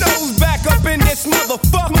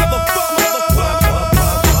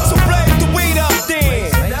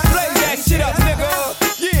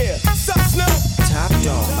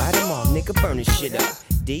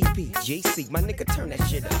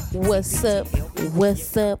What's up?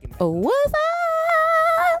 What's up? What's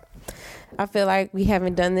up? I feel like we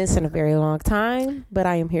haven't done this in a very long time, but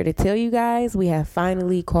I am here to tell you guys we have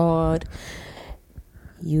finally called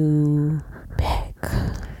you back.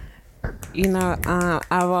 You know,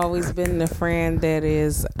 I've always been the friend that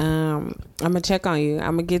is, I'm gonna check on you.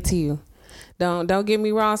 I'm gonna get to you. Don't get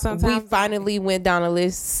me wrong. Sometimes We finally went down a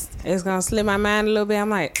list. it's gonna slip my mind a little bit. I'm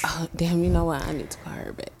like, oh damn, you know what? I need to call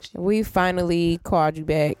her back. We finally called you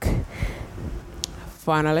back.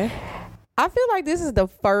 Finally. I feel like this is the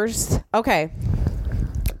first. Okay,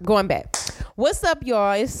 going back. What's up,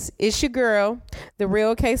 y'all? It's your girl, the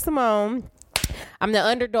real K Simone. I'm the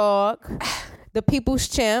underdog, the people's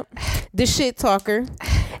champ, the shit talker,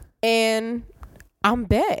 and I'm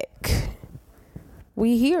back.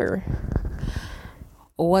 We here.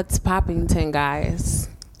 What's poppington, guys?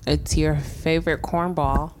 It's your favorite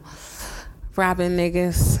cornball, Robin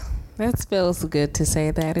niggas. That feels good to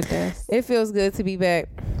say that. It does. It feels good to be back.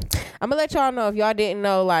 I'm gonna let y'all know, if y'all didn't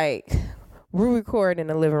know, like, we record in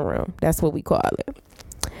the living room. That's what we call it.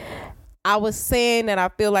 I was saying that I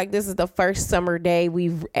feel like this is the first summer day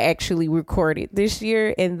we've actually recorded this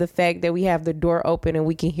year, and the fact that we have the door open and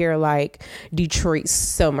we can hear like Detroit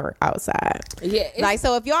summer outside. Yeah, Like,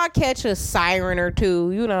 so if y'all catch a siren or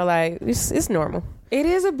two, you know, like, it's normal. it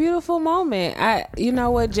is a beautiful moment. You know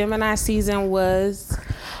what Gemini season was?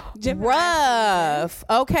 Rough.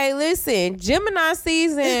 Okay, listen, Gemini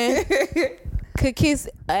season could kiss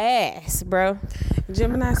ass, bro.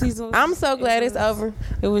 Gemini season. I'm so glad it's over.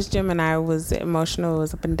 It was Gemini. It was emotional. It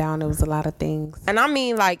was up and down. It was a lot of things. And I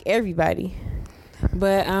mean, like, everybody.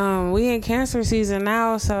 But we in Cancer season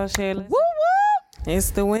now, so shit. Woo woo.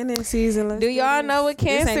 It's the winning season. Let's Do y'all know what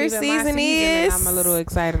this. This Cancer ain't even my season and is? I'm a little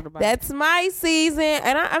excited about. That's my season.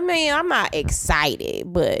 And I mean, I'm not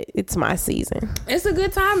excited, but it's my season. It's a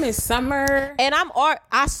good time. It's summer. And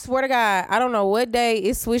I swear to God, I don't know what day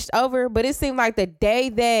it switched over, but it seemed like the day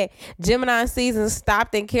that Gemini season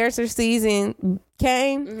stopped and Cancer season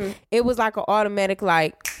came, it was like an automatic,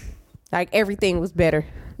 like everything was better.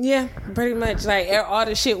 Yeah, pretty much. Like all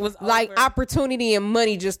the shit was Like over. opportunity and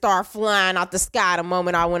money just start flying out the sky the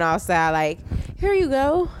moment I went outside. Like, here you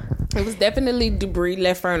go. It was definitely debris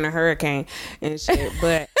left from the hurricane and shit.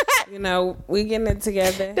 But you know, we getting it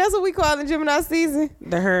together. That's what we call the Gemini season.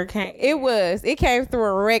 The hurricane. It came through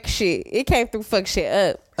and wreck shit. It came through fuck shit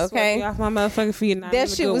up. Swept me Okay. off my motherfucking feet. Not That in a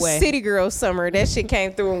shit good was way. city girl summer. That shit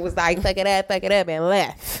came through and was like, fuck it up, and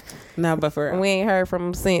left. No, but for And we ain't heard from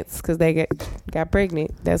them since because they got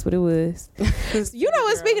pregnant. That's what it was. You know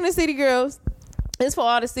what? Speaking of city girls, it's for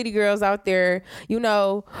all the city girls out there. You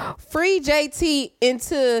know, free JT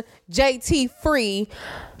into JT free.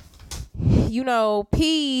 You know,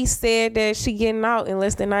 P said that she getting out in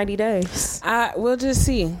less than 90 days. We'll just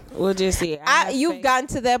see. You've gotten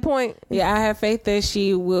to that point. Yeah, I have faith that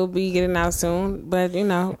she will be getting out soon. But, you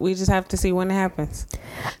know, we just have to see when it happens.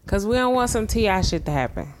 Because we don't want some T.I. shit to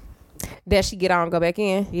happen. That she get out and go back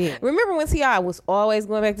in. Yeah. Remember when T.I. was always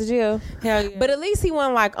going back to jail? Hell yeah. But at least he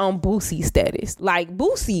wasn't like on Boosie status. Like,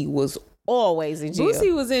 Boosie was always in jail.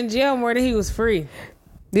 Boosie was in jail more than he was free.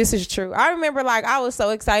 This is true. I remember, like, I was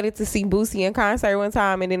so excited to see Boosie in concert one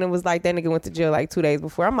time, and then it was like that nigga went to jail like 2 days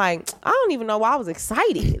before. I'm like, I don't even know why I was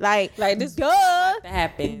excited. Like this duh, about to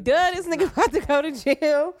happen. this nigga about to go to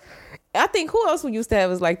jail. I think who else we used to have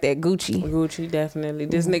was like that Gucci. Definitely.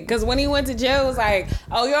 This nigga, because when he went to jail, it was like,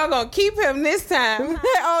 oh, y'all gonna keep him this time.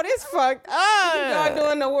 Oh, this fucked up. Y'all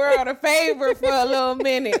doing the world a favor for a little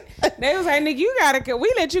minute. They was like, nigga,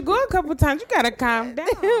 we let you go a couple times. You gotta calm down.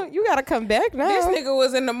 You gotta come back now. This nigga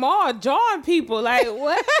was in the mall jawing people. Like,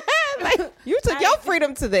 what? Like, you took your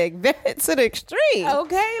freedom to the extreme.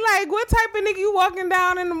 Okay, like, what type of nigga you walking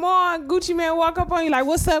down in the mall and Gucci man walk up on you like,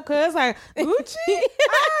 what's up, cuz? Like, Gucci?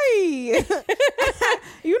 Hi.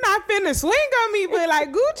 You not finna swing on me, but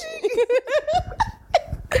like, Gucci?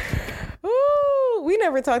 Ooh, we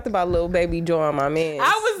never talked about Lil Baby Joy, my man.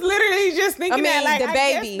 I was literally just thinking that, like, the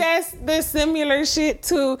baby. guess that's the similar shit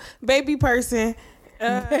to Baby Person.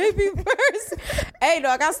 Baby person. Hey,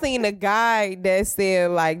 dog, I seen a guy that said,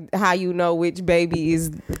 like, how you know which baby is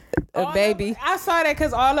a baby. I saw that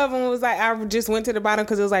because all of them was like, I just went to the bottom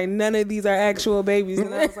because it was like, none of these are actual babies.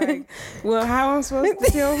 And I was like, well, how am I supposed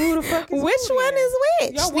to tell who the fuck is Which who one then? is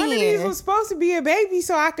which? Yo, one of these was supposed to be a baby,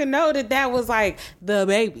 so I could know that was like the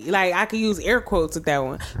baby. Like, I could use air quotes with that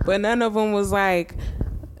one. But none of them was like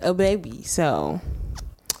a baby, so.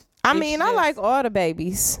 I mean, I like all the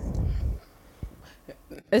babies.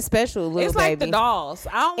 Especially little It's baby. like the dolls.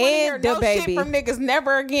 I don't want to hear And the no baby. shit from niggas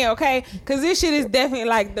never again, okay? Because this shit is definitely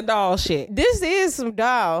like the doll shit. This is some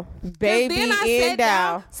doll. Baby Then I and sat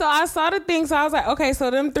down, doll. so I saw the thing. So I was like, okay, so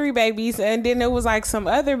them 3 babies, and then it was like some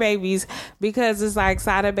other babies because it's like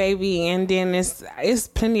Sada baby, and then it's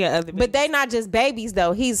plenty of other. Babies. But they not just babies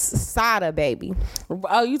though. He's Sada baby.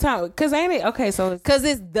 Oh, you talking? Because ain't it okay? So Cause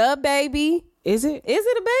it's the baby. is it? Is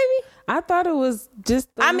it a baby? I thought it was just.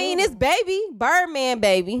 I mean, it's baby, Birdman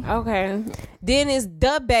baby. okay. Then it's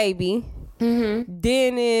the baby.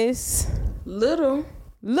 Then it's Little.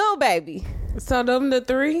 little baby. So them the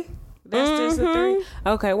 3. That's just the 3.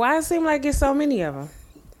 Okay. Why it seem like it's so many of them?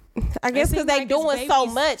 I guess because seems they like it's doing so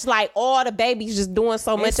babies. much. Like all the babies just doing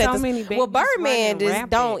so much. so many well, babies Birdman running just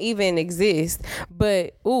rampant. don't even exist.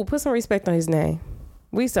 But put some respect on his name.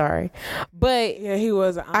 We sorry, but Yeah, he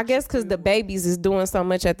was. I guess because the babies is doing so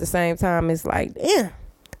much at the same time, it's like, damn,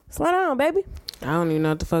 slow down, baby. I don't even know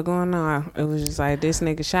what the fuck going on. It was just like this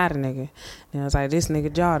nigga shot a nigga. And it was like this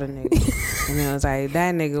nigga jawed a nigga. And then it was like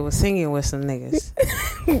that nigga was singing with some niggas.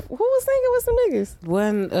 Who was singing with some niggas?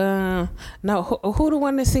 Who the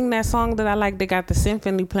one that sing that song that I like that got the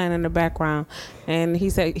symphony playing in the background? And he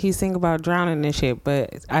said he sing about drowning and shit,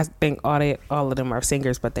 but I think all of them are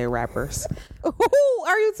singers, but they're rappers. Who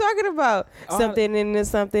are you talking about? Something into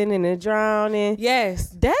something and a drowning. Yes.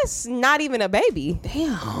 That's not even a baby.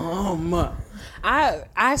 Damn.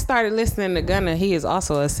 I started listening to Gunna. He is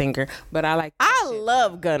also a singer, but I like. I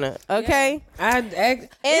love Gunna. Okay. And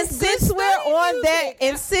Since we're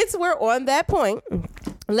on that point,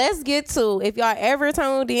 let's get to, if y'all ever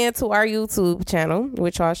tuned in to our YouTube channel,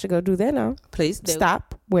 which y'all should go do that now. please do.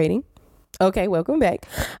 Stop waiting. Okay, welcome back.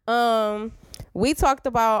 We talked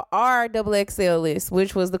about our XXL list,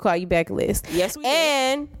 which was the Call You Back list. Yes, we did.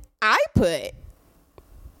 And I put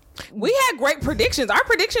We had great predictions. Our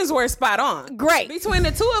predictions were spot on. Great. Between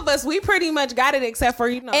the 2 of us, we pretty much got it except for,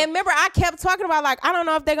 And remember, I kept talking about, like, I don't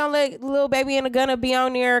know if they're going to let Lil Baby and the Gunna be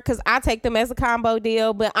on there because I take them as a combo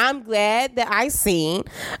deal. But I'm glad that I seen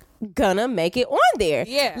Gunna make it on there.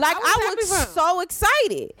 Yeah, Like, I happy for him. was so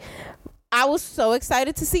excited. I was so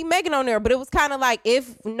excited to see Megan on there. But it was kind of like,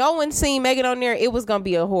 if no one seen Megan on there, it was going to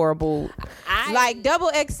be a horrible. Like,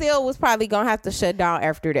 XXL was probably going to have to shut down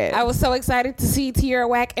after that. I was so excited to see Tierra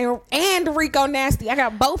Whack and Rico Nasty. I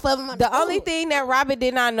got both of them. The only thing that Robert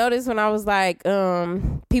did not notice when I was like,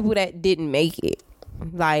 people that didn't make it.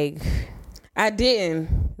 Like, I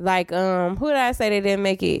didn't. Like, who did I say they didn't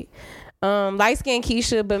make it? Light skin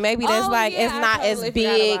Keisha, but maybe that's it's I not totally as forgot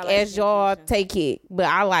big about as light-skinned y'all Keisha. take it. But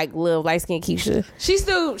I love light skin Keisha She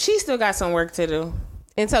still got some work to do.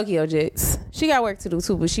 and Tokyo Jets. She got work to do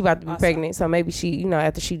too, but she about to be pregnant, so maybe she,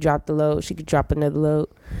 after she dropped the load, she could drop another load,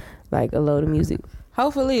 like a load of music.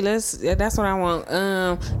 Hopefully, that's what I want.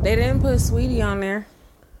 They didn't put Sweetie on there.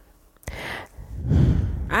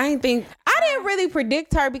 I didn't really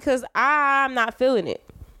predict her because I'm not feeling it.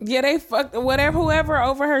 Yeah, they fucked whoever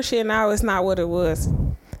over her shit. Now it's not what it was.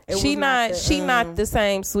 She not the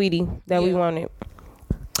same Sweetie that we wanted.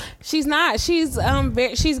 She's not. She's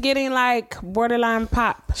getting like borderline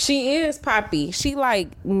pop. She is poppy. She like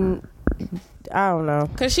I don't know.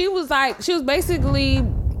 Cause she was basically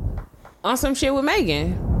on some shit with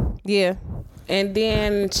Megan. Yeah. And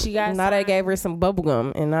then she got Now they gave her some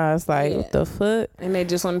bubblegum, and now it's like, what the fuck? And they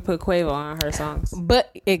just want to put Quavo on her songs.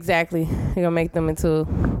 But exactly, they're gonna make them into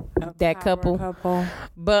that couple.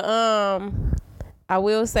 But I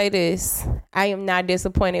will say this: I am not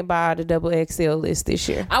disappointed by the XXL list this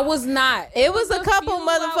year. I was not. It was a couple few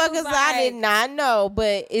motherfuckers I did not know,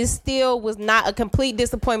 but it still was not a complete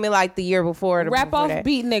disappointment like the year before. Rap off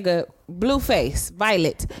beat nigga, Blueface,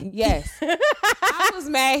 Violet. Yes. I was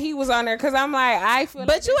mad he was on there because I'm like, I feel.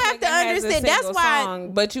 But like you this have to nigga has a understand, that's single why-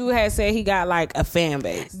 song, but you had said he got like a fan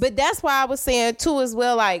base. But that's why I was saying too as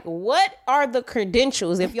well, like, what are the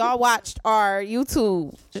credentials? If y'all watched our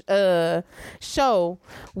YouTube show,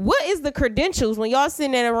 what is the credentials when y'all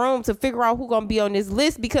sitting in a room to figure out who gonna be on this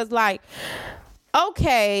list? Because like,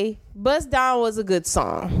 okay, Bust Down was a good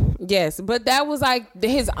song. Yes, but that was like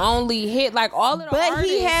his only hit. Like all of the But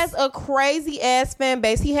artists, he has a crazy ass fan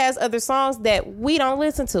base. He has other songs that we don't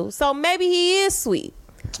listen to. So maybe he is sweet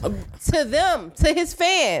to them, to his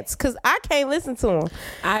fans, because I can't listen to him.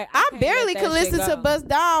 I can't barely let could that shit listen to go. Bust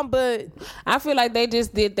Down, but I feel like they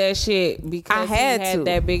just did that shit because I had he had to.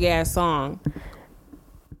 that big ass song.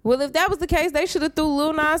 well, if that was the case, they should have threw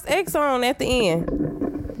Lil Nas X on at the end.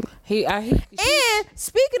 And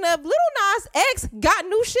speaking of, Lil Nas X got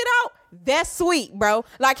new shit out. That's sweet, bro.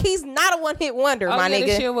 Like, he's not a one-hit wonder, my The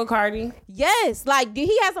nigga. shit with Cardi. Yes, like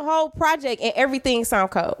he has a whole project and everything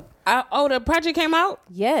sound cold. The project came out?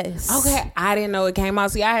 Yes. Okay, I didn't know it came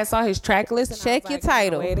out. See, I had saw his track list. And Check your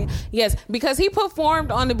title. Yes, because he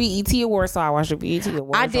performed on the BET Awards, so I watched the BET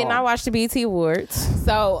Awards. I did not watch the BET Awards.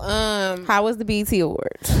 So, how was the BET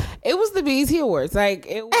Awards? It was the BET Awards. Like,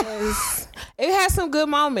 it was... It had some good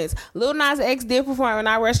moments. Lil Nas X did perform, and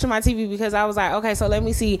I rushed to my TV because I was like, okay, so let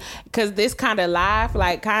me see, because this kind of live,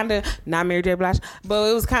 like kind of not Mary J. Blige, but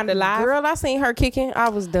it was kind of live. Girl, I seen her kicking. I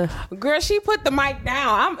was done. Girl, she put the mic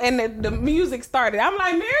down. And the music started. I'm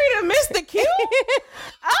like, Mary done missed the cue.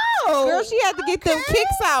 Oh, girl, she had to get them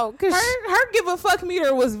kicks out. Cause her give a fuck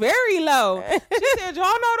meter was very low. She said, y'all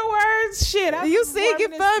know the words. Shit, you sing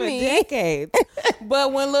it for me. Decades.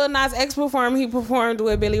 But when Lil Nas X performed, he performed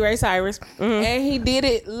with Billy Ray Cyrus. And he did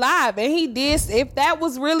it live, and he did. If that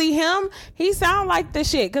was really him, he sound like the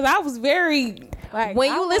shit. Because I was very like,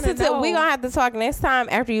 when you listen to, we gonna have to talk next time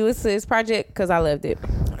after you listen to his project, because I loved it.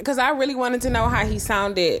 Because I really wanted to know how he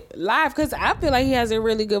sounded live, because I feel like he has a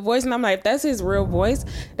really good voice, and I'm like, if that's his real voice,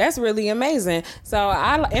 that's really amazing. So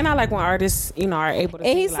I like when artists, are able to.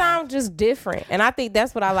 And he sounds just different, and I think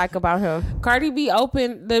that's what I like about him. Cardi B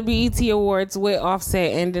opened the BET Awards with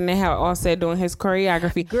Offset, and then they have Offset doing his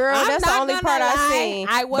choreography. Girl, that's the only part I seen.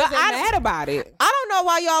 I wasn't mad about it. I don't know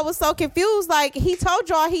why y'all was so confused. Like, he told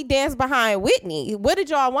y'all he danced behind Whitney. What did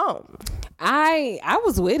y'all want? I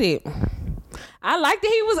was with it. I liked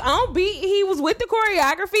that he was on beat. He was with the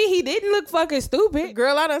choreography. He didn't look fucking stupid.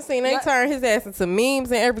 Girl, I done seen they turn his ass into memes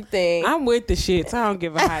and everything. I'm with the shit, so I don't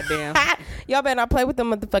give a hot damn. Y'all better not play with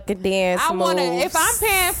them motherfucking dance moves. If I'm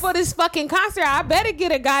paying for this fucking concert, I better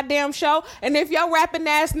get a goddamn show. And if your rapping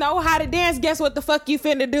ass know how to dance, guess what the fuck you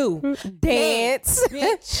finna do? Dance.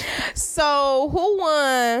 Bitch. So who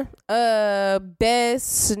won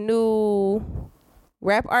best new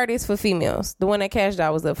rap artist for females? The one that Cash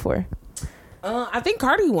Doll was up for. I think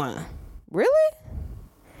Cardi won. Really?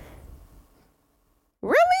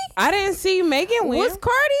 I didn't see Megan win. Was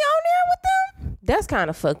Cardi on there with them? That's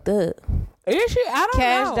kind of fucked up. Is she? I don't know.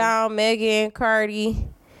 Cash Doll, Megan, Cardi.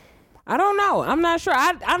 I don't know. I'm not sure.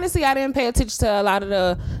 I didn't pay attention to a lot of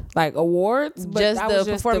the awards. But just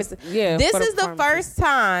the performance. This is the first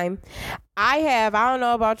time I don't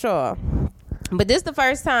know about y'all, but this is the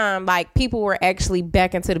first time people were actually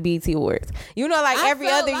back into the BET Awards. Every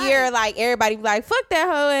other year, everybody be like, fuck that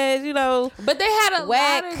hoe ass, But they had a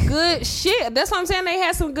lot of good shit. That's what I'm saying. They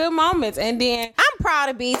had some good moments. And then I'm proud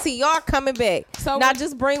of BET. Y'all coming back. So now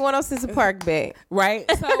just bring 106 Park back. Right.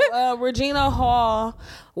 So Regina Hall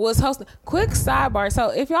was hosting. Quick sidebar. So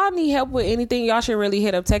if y'all need help with anything, y'all should really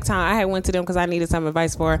hit up Tech Town. I had went to them because I needed some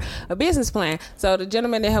advice for a business plan. So the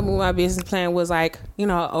gentleman that helped me with my business plan was an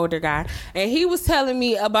older guy, and he was telling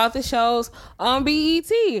me about the shows on BET.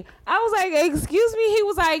 I was like, excuse me? He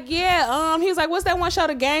was like, yeah. He was like, what's that one show,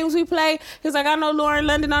 The Games We Play? He was like, I know Lauren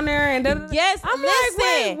London on there. And yes, I'm listen. like,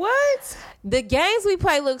 wait, what? The Games We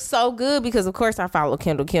Play look so good because, of course, I follow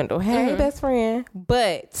Kendall. Hey, best friend.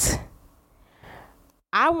 But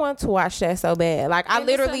I want to watch that so bad. I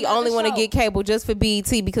literally only want to get cable just for BET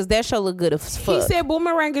because that show look good as fuck. He said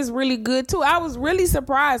Boomerang is really good too. I was really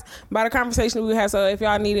surprised by the conversation we had. So if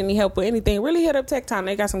y'all need any help with anything, really hit up Tech Town.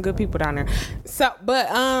 They got some good people down there. So,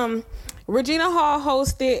 but Regina Hall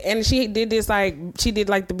hosted, and she did this the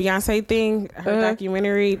Beyonce thing, her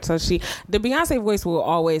documentary. So the Beyonce voice will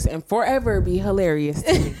always and forever be hilarious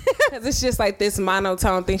to me. Because it's just this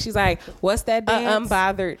monotone thing. She's like, what's that dance?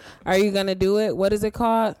 Unbothered. Are you going to do it? What is it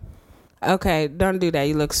called? Okay, don't do that.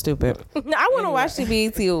 You look stupid. I want to watch the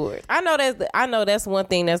BET Awards. I know that's one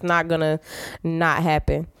thing that's not going to not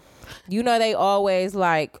happen. They always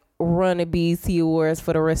run the BET Awards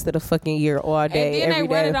for the rest of the fucking year all day. And then they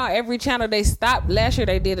run it on every channel. They stopped. Last year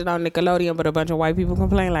they did it on Nickelodeon, but a bunch of white people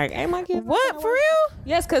complained hey, my kids. What, for real?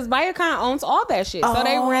 Yes, because Viacom owns all that shit. So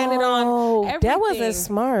they ran it on everything. That wasn't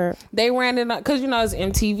smart. They ran it on, because it's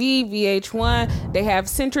MTV, VH1. They have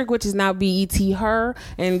Centric, which is now BET Her,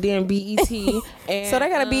 and then BET. And, so they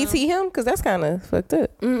got a BET Him? Because that's kind of fucked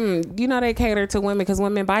up. They cater to women because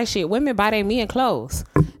women buy shit. Women buy their men clothes.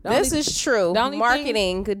 This is true.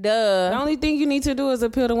 Marketing, duh. The only thing you need to do is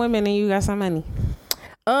appeal to women, and you got some money.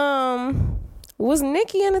 Was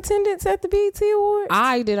Nikki in attendance at the BET Awards?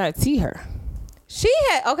 I did not see her. She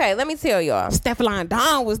had, okay, let me tell y'all. Stefflon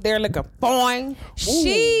Don was there looking fine.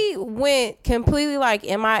 She went completely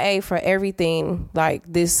MIA for everything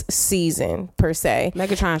this season per se.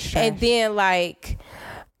 Megatron's trash. And then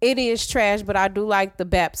it is trash, but I do like the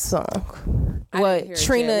BAP song. What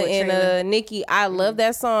Trina and Nikki, I love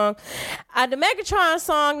that song. The Megatron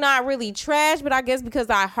song not really trash, but I guess because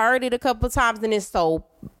I heard it a couple times and it's so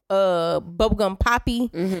bubblegum poppy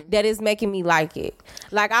that is making me like it.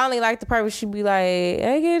 Like I only like the part where she be like,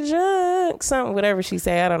 I get drunk, something, whatever she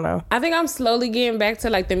say. I don't know. I think I'm slowly getting back to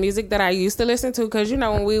like the music that I used to listen to, because you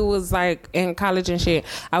know when we was like in college and shit,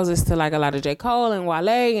 I was listening to like a lot of J. Cole and Wale,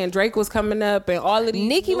 and Drake was coming up, and all of these.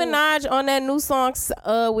 Nicki Minaj on that new song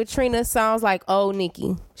with Trina sounds like old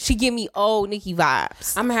Nicki. She give me old Nicki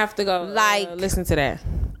vibes. I'm gonna have to go like listen to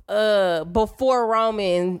that. Before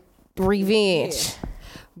Roman Revenge. Yeah.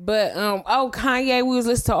 But Kanye, we was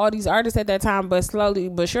listening to all these artists at that time, but slowly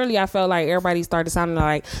but surely I felt like everybody started sounding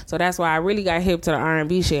like, so that's why I really got hip to the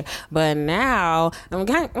R&B shit. But now I'm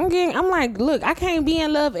like, look, I can't be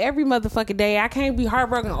in love every motherfucking day. I can't be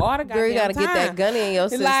heartbroken all the goddamn time. Girl, you gotta get that gun in your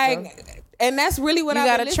system. Like, and that's really what you I've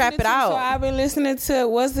gotta been trap listening it to. out. So I've been listening to,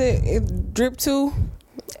 was it Drip 2?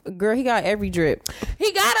 Girl, he got every drip.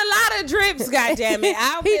 He got a lot of drips, goddammit.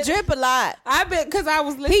 He drip a lot. Because I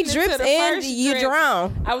was listening he drips to the and first you drip.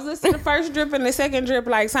 drown. I was listening to the first drip and the second drip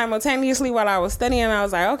like simultaneously while I was studying. I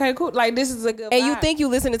was like, okay, cool. Like, this is a good And vibe. you think you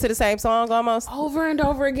listening to the same song almost? Over and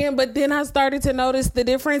over again. But then I started to notice the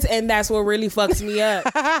difference, and that's what really fucks me up.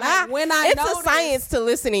 Like, when I it's a science to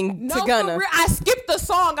listening to Gunna. I skipped the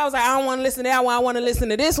song. I was like, I don't want to listen to that one. I want to listen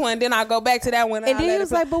to this one. Then I go back to that one. And then he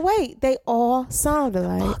was like, but wait, they all sound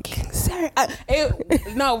alike.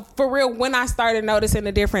 No, for real, when I started noticing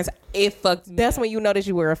the difference, it fucked me. That's when you noticed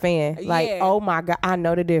you were a fan. Like, Yeah. oh my God, I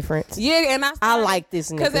know the difference. Yeah, and I like this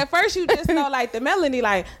nigga. because at first you just know like the melody,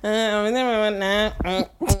 like, but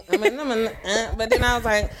then I was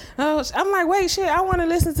like, oh, I'm like, wait, shit, I want to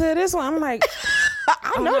listen to this one. I'm like,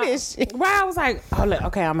 I know this shit. Right, I was like, oh, look,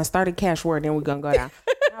 okay, I'm gonna start a cash word, then we're gonna go down.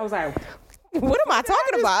 I was like, What am I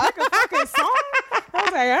talking about? fucking song. I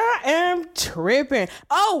was like, I am tripping.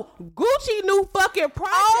 Oh, Gucci new fucking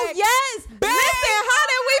project. Oh yes. Listen, how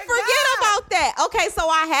did we forget about that? Okay, so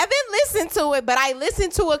I haven't listened to it, but I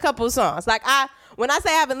listened to a couple songs. Like when I say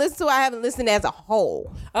I haven't listened to it, I haven't listened as a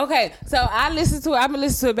whole. Okay, so I've been listening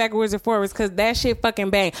to it backwards and forwards because that shit fucking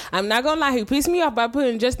bang. I'm not gonna lie, he pissed me off by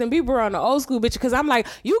putting Justin Bieber on the old school bitch, because I'm like,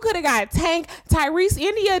 you could have got Tank, Tyrese,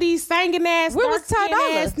 any of these singing ass, Where was Ty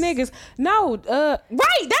Dolla? ass niggas. No, right,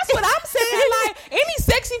 that's what I'm saying. Like, any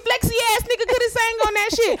sexy flexy ass nigga could have sang on that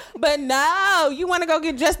shit, but no, you want to go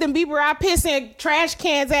get Justin Bieber out pissing trash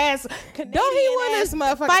cans ass Canadian. Don't he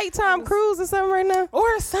want to fight Tom Cruise or something right now?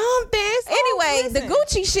 or something? So Anyway, the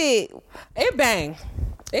Gucci shit. it bang.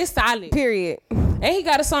 It's solid. Period. And he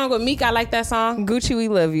got a song with Meek. I like that song. Gucci, we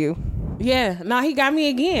love you. Yeah, no, he got me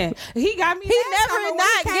again. He got me. He last never time when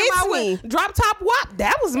not he came gets out with me. Drop Top WAP.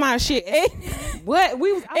 That was my shit. What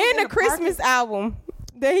we was, I was And in the Christmas album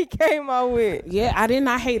that he came out with. Yeah, I did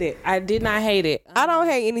not hate it. I did not hate it. I don't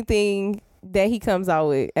hate anything that he comes out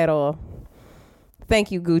with at all. Thank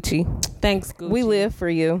you, Gucci. Thanks, Gucci. We live for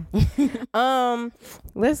you.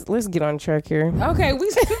 Let's get on track here. Okay,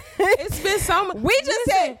 it's been so much. We just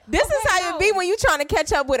said this is how you be when you trying to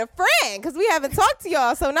catch up with a friend, because we haven't talked to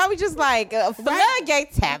y'all. So now we just like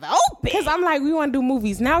floodgates have open. Because I'm like, we want to do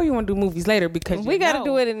movies now. You want to do movies later because We got to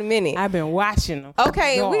do it in a minute. I've been watching them.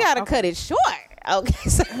 Okay, we got to cut it short. Okay,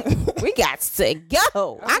 so we got to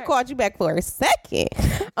go. I called you back for a second.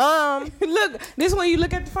 Look, this when you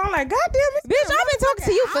look at the phone like, God damn it, Bitch, I've been talking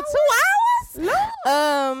to you for 2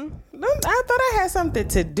 hours. No, I thought I had something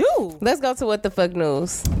to do. Let's go to what the fuck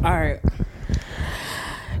news. All right.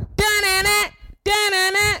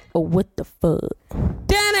 Oh, what the fuck?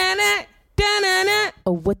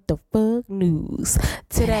 Oh, what the fuck news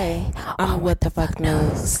today? Oh, what the fuck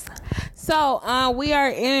news? So, we are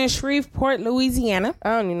in Shreveport, Louisiana. I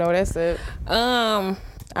don't even know that's it.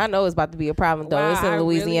 I know it's about to be a problem though. Wow, It's in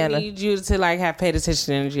Louisiana. I really need you to like have paid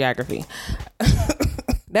attention in geography.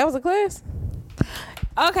 That was a class.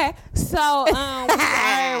 Okay, so we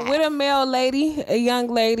are with a male lady, a young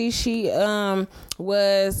lady. She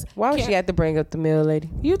was. Why would she have to bring up the mill lady?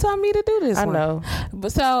 You told me to do this. I one. know.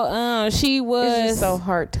 But so she was It's just so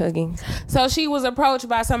heart tugging. So she was approached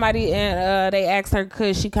by somebody, and they asked her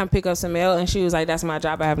could she come pick up some mail, and she was like, "That's my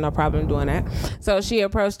job. I have no problem doing that." So she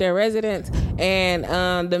approached their residence,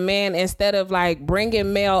 and the man, instead of like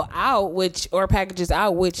bringing mail out, or packages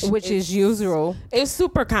out, which is usual. It's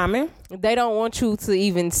super common. They don't want you to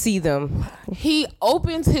even see them. He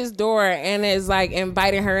opens his door and is like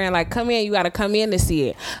inviting her in, like, come in, you got to come in to see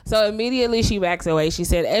it. So immediately she backs away. She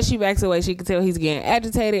said as she backs away, she could tell he's getting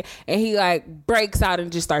agitated, and he like breaks out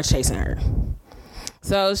and just starts chasing her.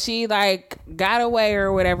 So she like got away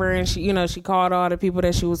or whatever, and she, you know, she called all the people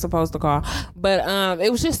that she was supposed to call. But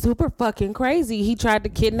it was just super fucking crazy. He tried to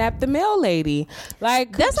kidnap the mail lady.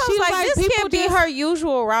 Like, That's why I was like, this can't be just, her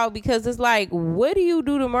usual route, because it's like, what do you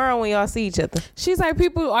do tomorrow when y'all see each other? She's like,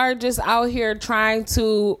 people are just out here trying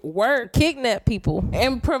to work, kidnap people,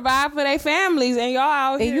 and provide for their families, and y'all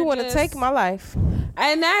out here and you want to take my life.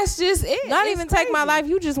 And that's just it. Not even crazy. Take my life.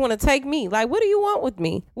 You just want to take me. Like, what do you want with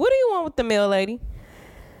me? What do you want with the mail lady?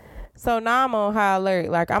 So now I'm on high alert.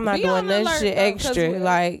 Like, I'm not doing this shit extra.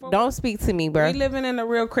 Like, don't speak to me, bro. We living in a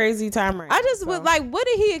real crazy time right now. I just would like, what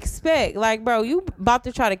did he expect? Like, bro, you about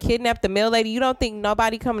to try to kidnap the mail lady? You don't think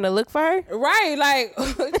nobody coming to look for her? Right, like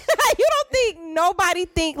you don't think nobody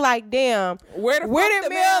think like, damn, where did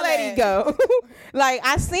mail lady go? Like,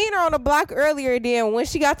 I seen her on the block earlier. Then when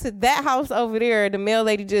she got to that house over there, the mail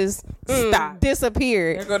lady just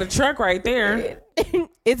disappeared. There go the truck right there.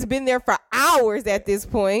 It's been there for hours at this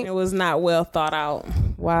point. It was not well thought out.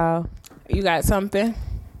 Wow. You got something?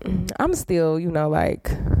 I'm still,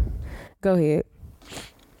 like, go ahead.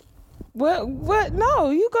 What?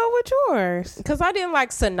 No, you go with yours. Because I didn't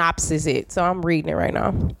like synopsis it, so I'm reading it right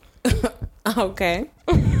now. Okay.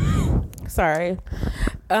 Sorry.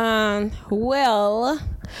 Well,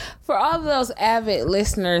 for all of those avid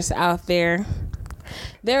listeners out there,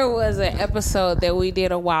 there was an episode that we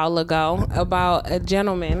did a while ago about a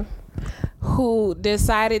gentleman who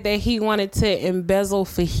decided that he wanted to embezzle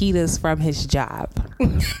fajitas from his job.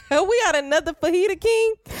 We got another fajita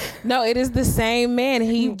king? No, it is the same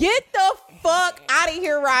man. Get the fuck out of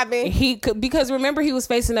here, Robin. Because remember, he was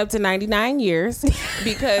facing up to 99 years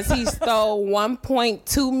because he stole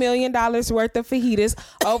 $1.2 million worth of fajitas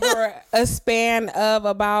over a span of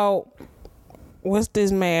about, what's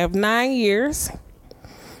this math, 9 years.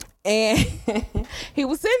 And he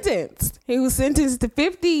was sentenced. He was sentenced to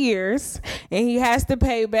 50 years, and he has to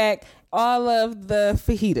pay back all of the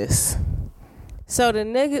fajitas. So the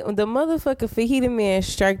motherfucker fajita man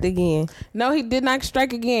striked again. No, he did not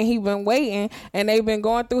strike again. He been waiting, and they've been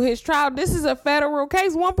going through his trial. This is a federal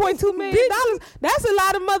case. $1.2 million. That's a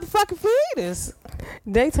lot of motherfucking fajitas.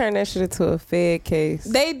 They turned that shit into a Fed case.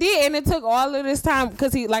 They did, and it took all of this time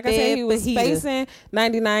because he, like I said, he was facing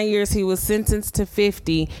 99 years. He was sentenced to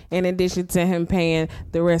 50, in addition to him paying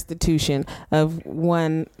the restitution of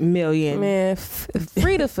 $1 million. Man,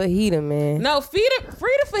 free the fajita, man. No, free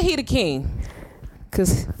the fajita king.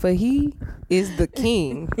 Cause Fajita is the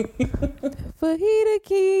king. Fajita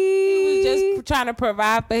king. He was just trying to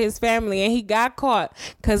provide for his family, and he got caught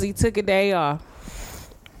because he took a day off.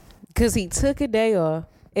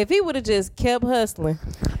 If he would have just kept hustling.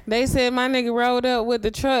 They said my nigga rolled up with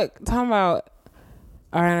the truck talking about,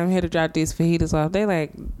 all right, I'm here to drop these fajitas off. They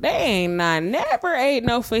like, never ate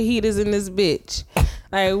no fajitas in this bitch.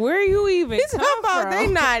 Like, where you even come from? They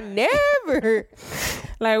not never.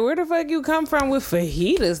 Like, where the fuck you come from with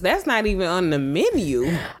fajitas? That's not even on the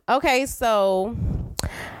menu. Okay, so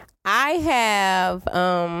I have,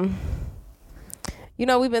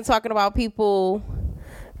 we've been talking about people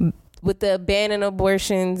with the abandoned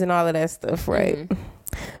abortions and all of that stuff, right? Mm-hmm.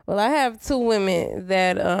 Well, I have 2 women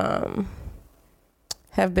that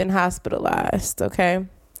have been hospitalized, okay,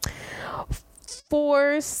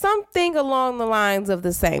 for something along the lines of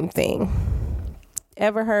the same thing.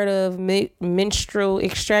 Ever heard of menstrual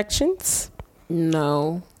extractions?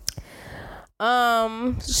 No.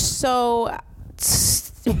 So I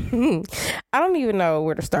don't even know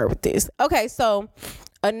where to start with this. Okay, so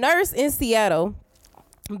a nurse in Seattle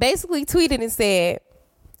basically tweeted and said,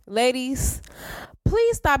 ladies,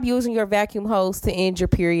 please stop using your vacuum hose to end your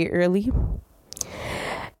period early.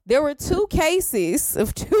 There were 2 cases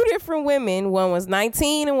of 2 different women. One was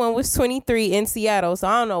 19 and one was 23 in Seattle. So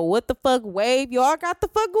I don't know what the fuck wave y'all got the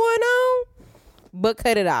fuck going on, but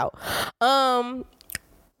cut it out.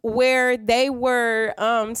 Where they were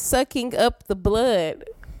sucking up the blood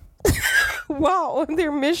while on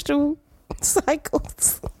their menstrual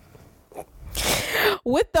cycles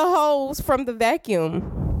with the hose from the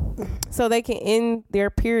vacuum so they can end their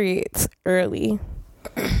periods early.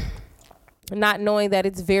 Not knowing that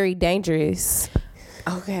it's very dangerous.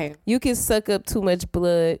 Okay. You can suck up too much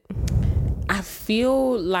blood. I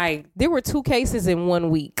feel like there were 2 cases in 1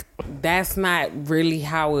 week. That's not really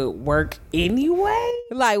how it worked anyway.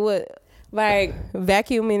 Like what? Like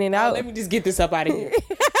vacuuming it out. Let me just get this up out of here.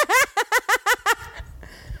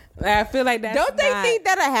 I feel like that's Don't they think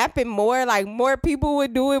that'll happen more? Like more people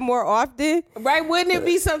would do it more often? Right? Wouldn't it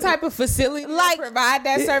be some type of facility like provide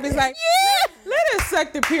that service? Like, yeah, let It'll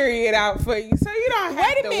suck the period out for you, so you don't have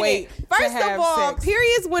Wait a minute. wait. First of all,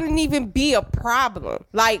 periods wouldn't even be a problem.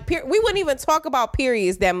 Like, we wouldn't even talk about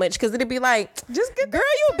periods that much because it'd be like, just get girl,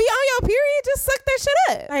 you be on your period, just suck that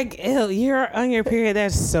shit up. like, ew, you're on your period.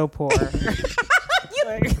 That's so poor.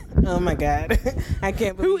 Like, oh my god, I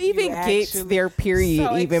can't believe Who even gets their period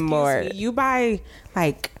So, even excuse more? me, you buy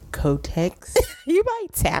like Kotex. You buy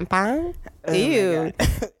tampon? Oh Ew.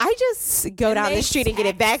 I just go down the street and get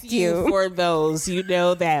it vacuumed. for those. You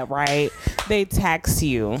know that, right? They tax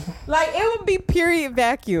you. Like, it would be period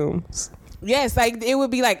vacuums. Yes, like it would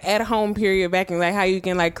be like at home period vacuum, like how you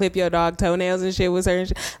can like clip your dog toenails and shit with certain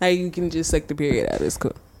shit. Like you can just suck the period out. It's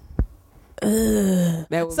cool.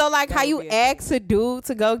 So like how you ask a dude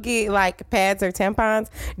to go get like pads or tampons,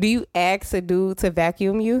 do you ask a dude to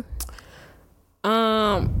vacuum you?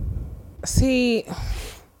 See,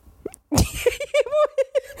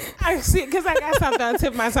 I see, because I got something on the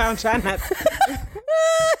tip of my tongue. I'm trying not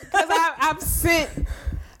because I've sent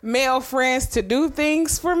male friends to do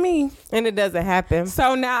things for me, and it doesn't happen.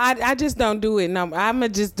 So now I just don't do it. No, I'ma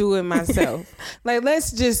just do it myself. Like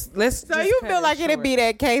let's. So you feel like it'd be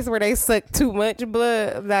that case where they suck too much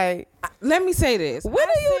blood? Like, let me say this. When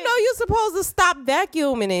do you know you're supposed to stop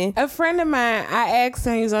vacuuming it? A friend of mine, I asked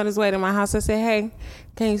him, he was on his way to my house. I said, hey,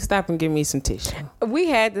 can you stop and give me some tissue? We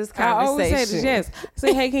had this conversation. I always said this, yes. I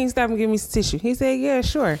said, hey, can you stop and give me some tissue? He said, yeah,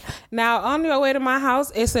 sure. Now, on your way to my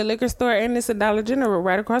house, it's a liquor store and it's a Dollar General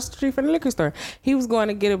right across the street from the liquor store. He was going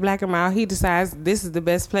to get a Black and Mild. He decides this is the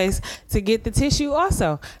best place to get the tissue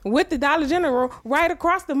also. With the Dollar General right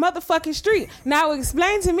across the motherfucking street. Now,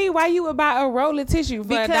 explain to me why you would buy a roll of tissue for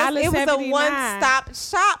because it was a one-stop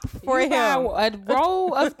shop for him. A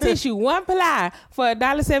roll of tissue, one ply for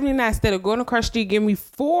 $1.79 instead of going across the street, give me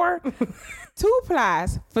 2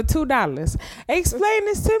 plies for $2. Explain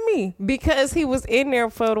this to me. Because he was in there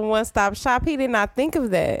for the one-stop shop, he did not think of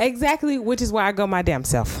that. Exactly, which is why I go my damn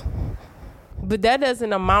self. But that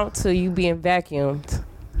doesn't amount to you being vacuumed.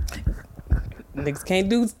 Niggas can't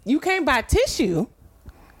do. You can't buy tissue.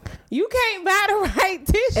 You can't buy the right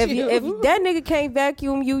tissue. If that nigga can't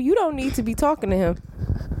vacuum you, you don't need to be talking to him.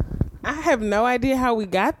 I have no idea how we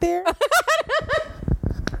got there.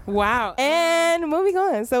 Wow. And moving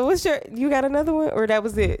on. So you got another one? Or that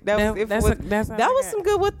was it? That was some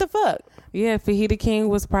good what the fuck. Yeah, Fajita King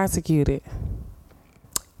was prosecuted.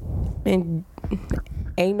 And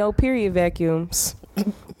ain't no period vacuums.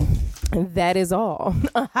 That is all.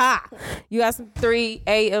 Aha. You got some 3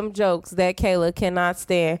 a.m. jokes that Kayla cannot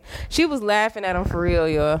stand. She was laughing at them for real,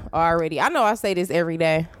 y'all, already. I know I say this every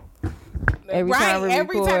day. Every time they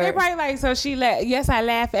probably like, so yes, I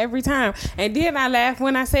laugh every time, and then I laugh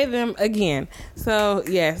when I say them again. So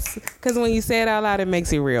yes, because when you say it out loud, it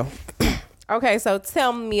makes it real. Okay, so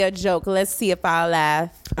tell me a joke. Let's see if I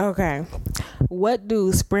laugh. Okay, what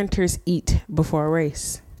do sprinters eat before a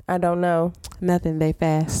race? I don't know. Nothing. They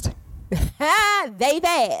fast. They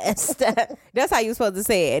fast. That's how you supposed to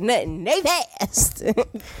say it. Nothing. They fast.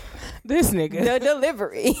 This nigga. The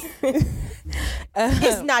delivery.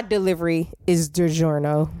 It's not delivery. It's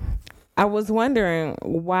DiGiorno. I was wondering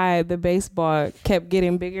why the baseball kept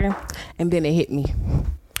getting bigger, and then it hit me.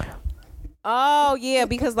 Oh yeah,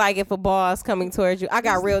 because like if a ball is coming towards you, I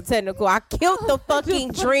got real technical. I killed the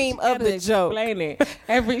fucking dream of the joke. Explain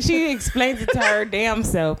it. She explains it to her damn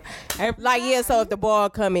self. Like yeah, so if the ball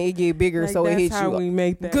coming, it get bigger, like, so it hits you. That's how we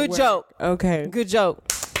make that good work. Joke. Okay. Good joke.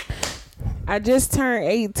 I just turned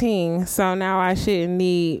 18, so now I shouldn't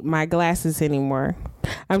need my glasses anymore.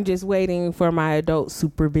 I'm just waiting for my adult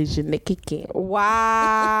supervision to kick in.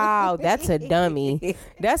 Wow, that's a dummy.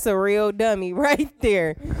 That's a real dummy right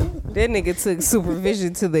there. That nigga took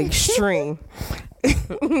supervision to the extreme.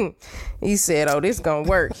 He said, oh, this gonna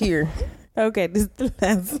work here. Okay, this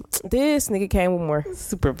nigga came with more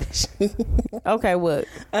supervision. Okay, what?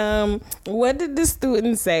 What did the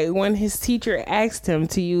student say when his teacher asked him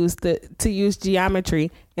to use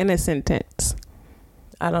geometry in a sentence?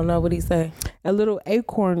 I don't know what he say. A little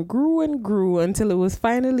acorn grew and grew until it was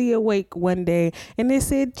finally awake one day, and it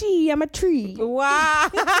said, "Gee, I'm a tree." Wow,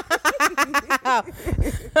 that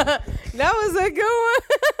was a good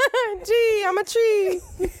one. Gee, I'm a tree.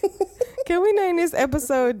 Can we name this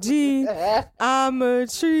episode "Gee, I'm a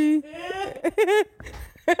Tree"?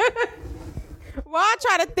 Well, I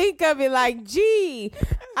try to think of it like, gee,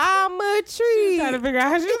 I'm a tree. Trying to figure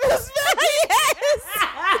out how she was. Yes.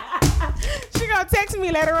 She gonna text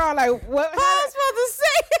me later on, like, what? How I was supposed to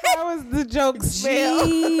say it? How was the joke spelled?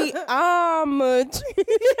 Gee, I'm a tree.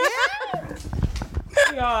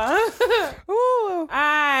 Ooh,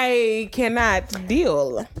 I cannot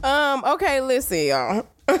deal. Okay, listen, y'all.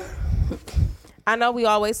 I know we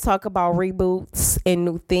always talk about reboots and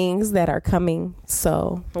new things that are coming.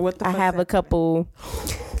 So I have a couple.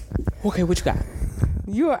 Okay, what you got?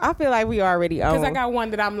 I feel like we already own. Because I got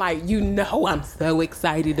one that I'm like, I'm so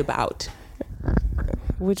excited about.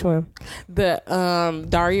 Which one? The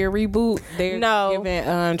Daria reboot. They're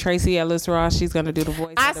giving Tracy Ellis Ross. She's gonna do the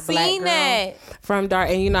voice of the black girl that from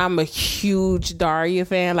Daria. And I'm a huge Daria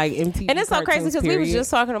fan, like MTV. And it's so crazy because we was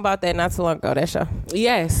just talking about that not too long ago. That show.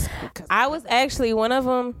 Yes, I was actually one of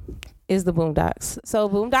them. Is the Boondocks. So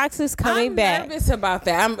Boondocks is coming back. I'm nervous about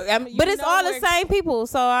that. But it's all the same people,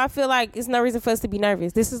 so I feel like it's no reason for us to be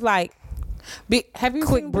nervous. This is like have you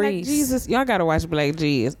quick seen breeze. Black Jesus? Y'all gotta watch Black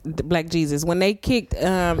Jesus. When they kicked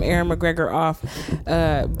Aaron McGregor off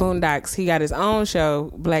Boondocks, he got his own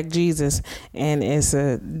show, Black Jesus, and it's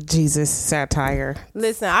a Jesus satire.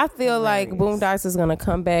 Listen, I feel like Boondocks is gonna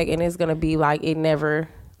come back and it's gonna be like it never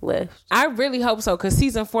left. I really hope so, because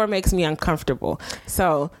season 4 makes me uncomfortable.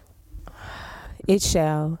 So it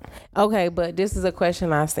shall. Okay, but this is a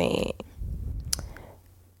question I've seen.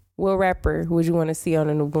 What rapper would you want to see on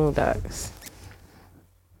the new Boondocks?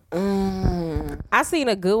 I seen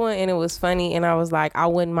a good one and it was funny, and I was like, I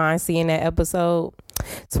wouldn't mind seeing that episode.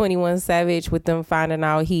 21 Savage with them finding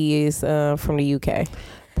out he is from the UK.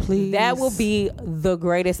 Please, that will be the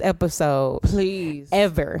greatest episode, please,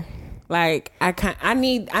 ever. Like I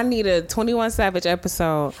need a 21 Savage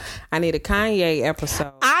episode. I need a Kanye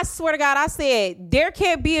episode. I swear to God, I said there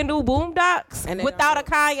can't be a new Boondocks without a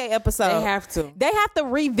Kanye episode. They have to. They have to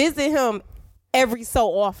revisit him every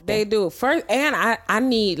so often. They do first, and I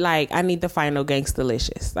need the final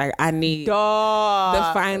Gangstalicious. Like I need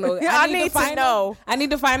the final. I need to know. I need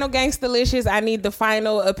the final Gangstalicious. I need the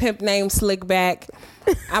final A Pimp Named Slickback.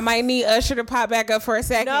 I might need Usher to pop back up for a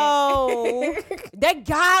second. No, they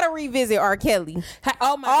gotta revisit R. Kelly.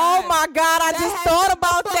 Oh my God! I just thought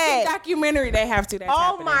about that documentary. They have to. That's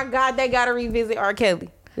happening. My God! They gotta revisit R. Kelly.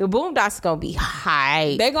 The Boondocks gonna be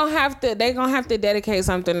high. They gonna have to dedicate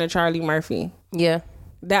something to Charlie Murphy. Yeah,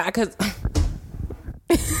 that because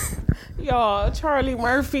y'all, Charlie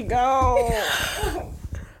Murphy go.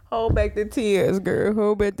 Hold back the tears, girl.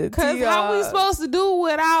 Hold back the tears. Cause how we supposed to do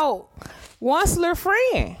without Wansler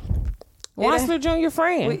friend, Wansler Jr.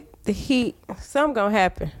 friend? Something gonna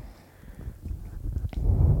happen.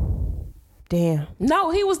 Damn. No,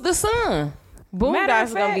 he was the son.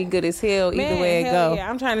 Boondocks gonna be good as hell either way it go. Yeah,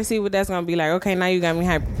 I'm trying to see what that's gonna be like. Okay, now you got me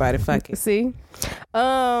hyped about it. Fuck it. See,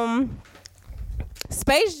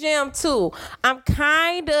 Space Jam 2. I'm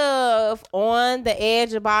kind of on the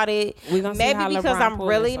edge about it. Maybe because I'm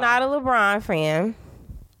really not a LeBron fan.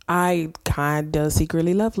 I kind of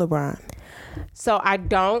secretly love LeBron, so I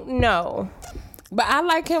don't know. But I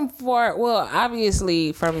like him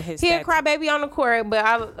obviously from his stats. He a crybaby on the court, but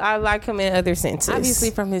I like him in other senses. Obviously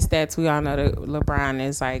from his stats, we all know that LeBron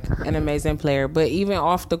is like an amazing player. But even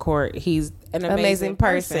off the court, he's an amazing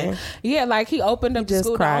person. Yeah, like he opened up the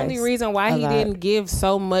school. The only reason why he didn't give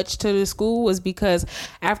so much to the school was because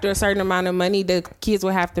after a certain amount of money, the kids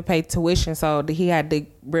would have to pay tuition. So he had to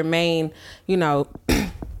remain, he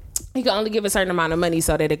could only give a certain amount of money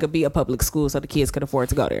so that it could be a public school so the kids could afford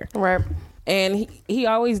to go there. Right. And he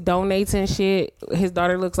always donates and shit. His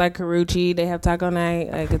daughter looks like Karuchi. They have taco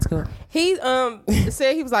night. Like, it's cool. He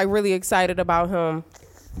said he was like really excited about him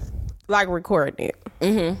like recording it.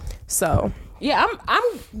 Mm-hmm. So yeah,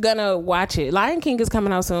 I'm gonna watch it. Lion King is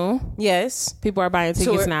coming out soon. Yes, people are buying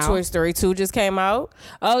tickets now. Toy Story 2 just came out.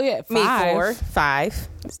 Oh yeah, 5,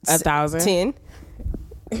 1,000,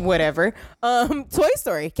 whatever. Toy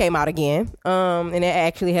Story came out again. And it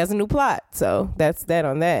actually has a new plot. So that's that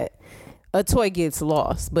on that. A toy gets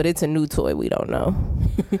lost, but it's a new toy. We don't know.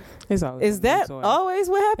 It's always is that always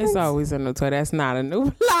what happens? It's always a new toy. That's not a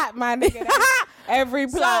new plot, my nigga. Every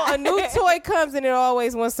plot. So a new toy comes and it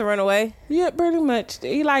always wants to run away. Yeah, pretty much.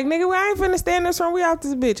 He like, nigga, we ain't finna stand this from. We out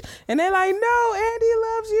this bitch. And they're like, no, Andy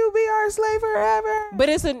loves you. Be our slave forever. But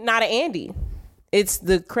it's not an Andy. It's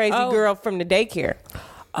the crazy girl from the daycare.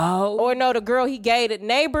 Oh. Or no, the girl he gave a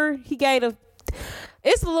neighbor.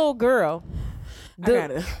 It's a little girl. I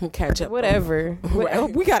gotta catch up. Whatever.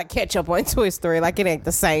 We gotta catch up on Toy Story. Like it ain't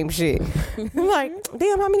the same shit. Like,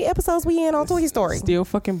 damn, how many episodes we in on Toy Story? Still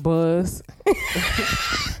fucking Buzz. Buzz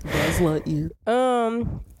Lightyear.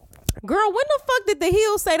 Girl, when the fuck did the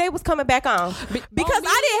Hills say they was coming back on? Because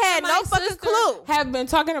I didn't have no fucking clue. Have been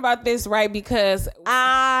talking about this, right? Because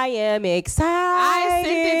I am excited. I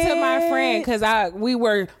sent it to my friend because we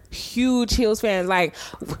were huge Hills fans, like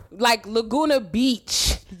Laguna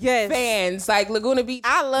Beach. Yes. Fans like Laguna Beach.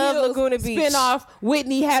 I love Hills Laguna Beach. Spinoff.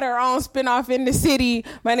 Whitney had her own spinoff in the city.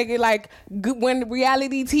 My nigga, like when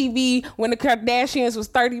reality TV, when the Kardashians was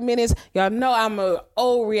 30 minutes. Y'all know I'm a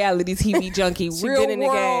old reality TV junkie. She Real been in the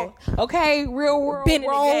world, okay, real world, Been in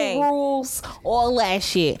the game. rules, all that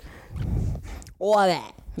shit, all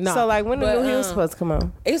that. No. So like, when the new Hills supposed to come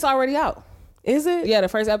on? It's already out. Is it? Yeah, the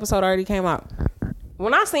first episode already came out.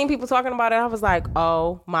 When I seen people talking about it, I was like,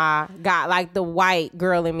 oh my God. Like, the white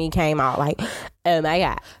girl in me came out like, oh my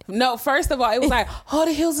God. No, first of all, it was like, oh,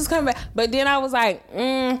 the Hills is coming back. But then I was like,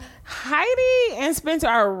 Heidi and Spencer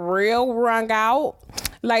are real wrung out.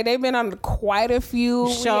 Like, they've been on quite a few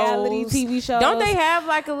reality TV shows. Don't they have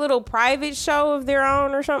like a little private show of their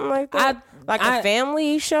own or something like that? Like a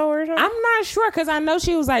family show or something? I'm not sure, because I know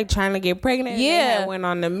she was like trying to get pregnant. Yeah. And they had went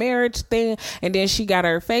on the marriage thing, and then she got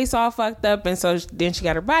her face all fucked up, and so then she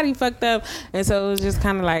got her body fucked up, and so it was just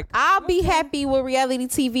kind of like, I'll be happy with reality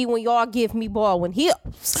TV when y'all give me ball and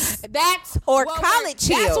hips. that's Or what college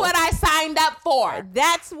That's Hill. what I signed up for.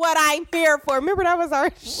 That's what I'm here for. Remember, that was our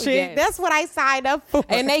shit. Yes. That's what I signed up for.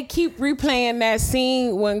 And they keep replaying that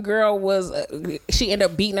scene when girl was she ended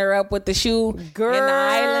up beating her up with the shoe Girl, in the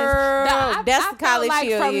islands. that's I the college felt like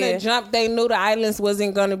Hill, from yeah. the jump they knew the islands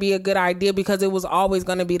wasn't going to be a good idea, because it was always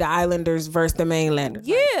going to be the islanders versus the mainlanders.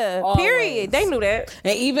 Yeah, Like, period. always. They knew that.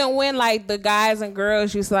 And even when like the guys and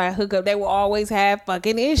girls used to like hook up, they would always have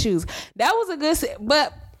fucking issues. That was a good,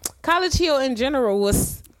 but College Hill in general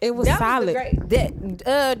was solid.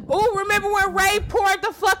 Oh, remember when Ray poured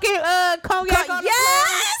the fucking cognac on the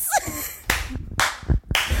Yes.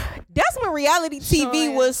 That's when reality TV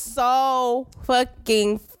Sure. was so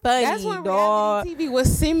fucking funny. That's when dog. reality TV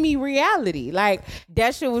was semi-reality. Like,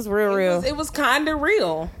 That shit was real. it was kind of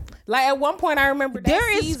real. Like, at one point, I remember that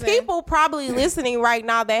There is season, people probably listening right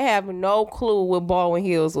now that have no clue what Baldwin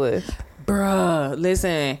Hills was. bruh.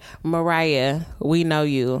 Listen, Mariah, we know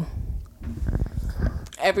you.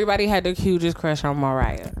 Everybody had the hugest crush on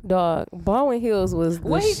Mariah. Dog, Baldwin Hills was the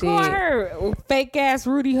What he shit. called her? Fake ass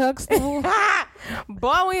Rudy Huxtable.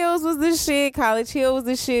 Baldwin Hills was the shit. College Hill was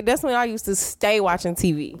the shit. That's when I used to stay watching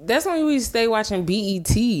TV. That's when we stay watching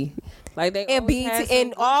BET. Like they And always had BT, some and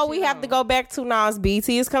good all we shit have on. to go back to now is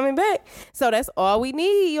BT is coming back. So that's all we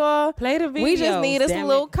need, y'all. Play the We just videos, need us a damn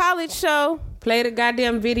little it. college show. Play the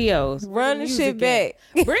goddamn videos. Run Where the shit music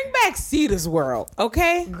at? Bring back Cedar's World,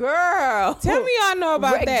 okay? Girl. Tell me y'all know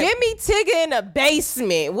about that. Give me Tigger in the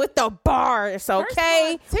basement with the bars,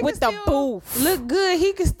 okay? First of all, Tigger With the still booth. Look good.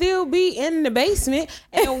 He could still be in the basement,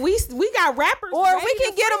 and we got rappers. Or ready we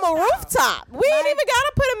can to get him a freestyle. rooftop. We ain't even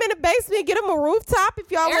gotta put him in the basement. Get him a rooftop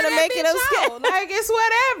if y'all Air want to that make it bitch up. out. Like, it's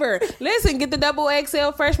whatever. Listen, get the double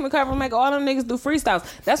XL freshman cover, make all them niggas do freestyles.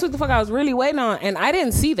 That's what the fuck I was really waiting on, and I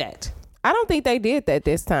didn't see that. I don't think they did that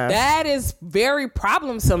this time. That is very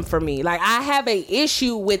problemsome for me. Like, I have a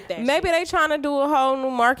issue with that. Maybe they trying to do a whole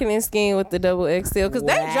new marketing scheme with the double XL because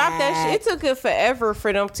they dropped that shit. It took it forever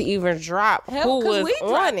for them to even drop Hell, who was we on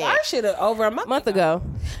dropped it. our shit over a month ago.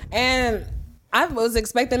 And I was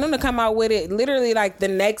expecting them to come out with it literally like the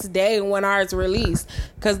next day when ours released,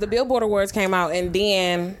 because the Billboard Awards came out, and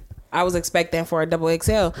then I was expecting for a double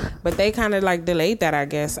XL, but they kind of like delayed that, I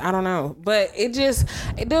guess. I don't know, but it just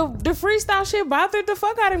the freestyle shit bothered the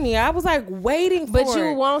fuck out of me. I was like waiting for But you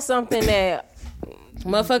it. want something that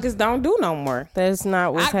Motherfuckers don't do no more. that's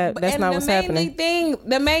not what's that's not what's happening.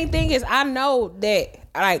 The main thing is I know that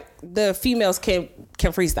like the females can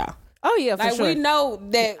freestyle. Oh yeah, for Like sure. we know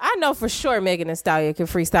that I know for sure Megan Thee Stallion can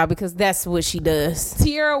freestyle because that's what she does.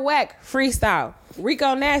 Tierra Whack freestyle.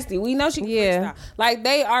 Rico Nasty, we know she can freestyle. Like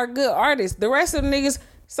they are good artists. The rest of the niggas,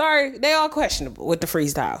 sorry, they all questionable with the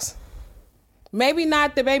freestyles. Maybe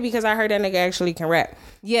not the baby, because I heard that nigga actually can rap.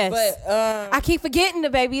 Yes, But I keep forgetting the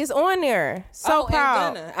baby is on there. So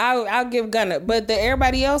proud. and Gunna. I'll give Gunna. But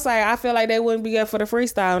everybody else, I feel like they wouldn't be up for the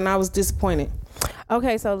freestyle, and I was disappointed.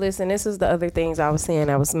 Okay, so listen, this is the other things I was saying.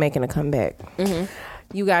 I was making a comeback. Mm-hmm.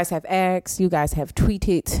 You guys have asked. You guys have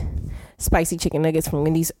tweeted. Spicy chicken nuggets from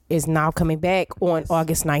Wendy's is now coming back on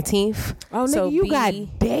August 19th. Oh, nigga, So you be- got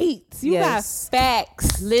dates. You Yes. got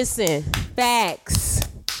facts. Listen. Facts.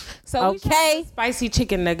 So we should Okay. have a spicy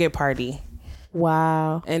chicken nugget party.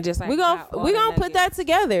 Wow. And just like we gonna put that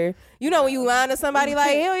together. You know when you line to somebody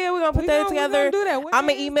like, hell yeah, we're gonna put that together. We gonna do that. What I'm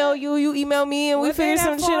gonna day is email you, you email me, and we What day figure that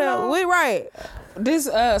some shit fall out. on? We right. This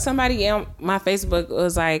somebody on my Facebook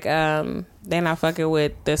was like, they not fucking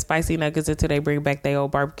with the spicy nuggets until they bring back their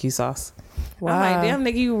old barbecue sauce. Wow. I'm like, damn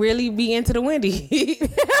nigga, you really be into the Wendy.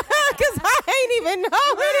 Cause I I ain't even know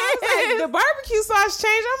it. Like, the barbecue sauce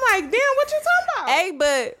changed. I'm like, damn, what you talking about? Hey,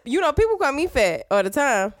 but you know, people call me fat all the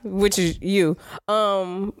time, which is you.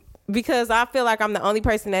 Because I feel like I'm the only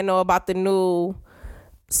person that know about the new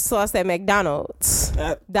sauce at McDonald's,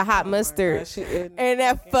 the hot mustard, and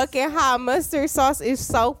that fucking hot mustard sauce is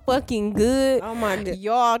so fucking good. Oh my god,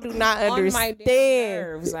 y'all do not understand.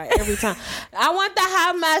 Nerves, like every time, I want the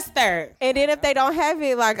hot mustard, and then if they don't have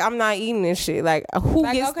it, like I'm not eating this shit. Like who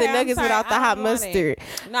like, gets okay, the nuggets without the hot mustard?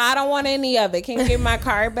 No, I don't want any of it. Can you get my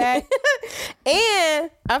card back? And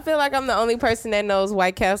I feel like I'm the only person that knows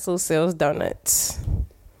White Castle sells donuts.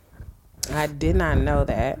 I did not know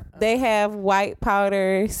that. They have white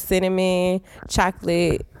powder, cinnamon,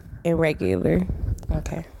 chocolate, and regular.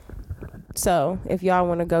 Okay. So if y'all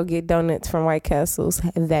want to go get donuts from White Castles,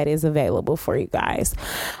 that is available for you guys.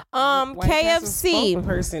 KFC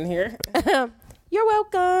person here. You're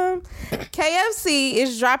welcome. KFC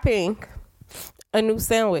is dropping a new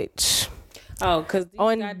sandwich. Oh, because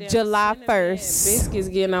on July 1st. Biscuits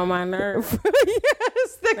getting on my nerves.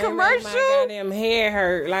 Yes, the commercial. My goddamn hair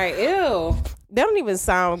hurt. Like, ew. They don't even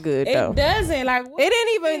sound good, though. It doesn't. Like, what it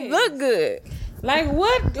didn't even look good. Like,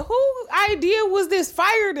 what? Who idea was this?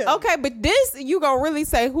 Fired him. Okay, but this, you gonna really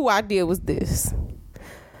say who idea was this?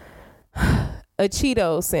 A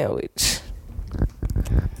Cheeto sandwich.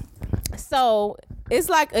 So, it's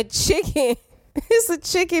like a chicken. It's a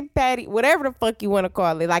chicken patty, whatever the fuck you want to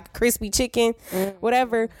call it, like crispy chicken,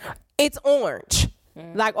 whatever. It's orange,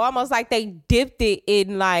 like almost like they dipped it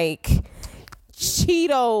in like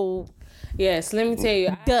Cheeto. Yes, let me tell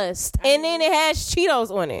you, dust, and then it has Cheetos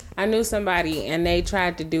on it. I knew somebody, and they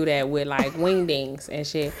tried to do that with like wingdings and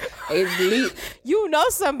shit. You know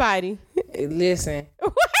somebody. Listen. Wait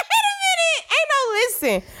a minute, ain't no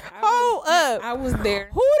listen. Hold up. I was there.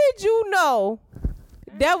 Who did you know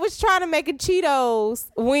that was trying to make a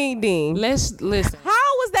Cheetos wingding? Let's listen. How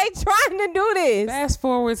was they trying to do this? Fast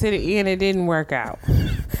forward to the end, it didn't work out.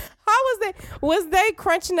 How was they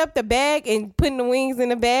crunching up the bag and putting the wings in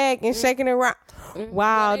the bag and shaking it around?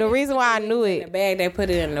 Wow, the reason why I knew it. In the bag, they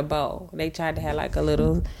put it in the bowl. They tried to have like a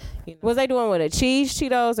little. You know. Was they doing with a cheese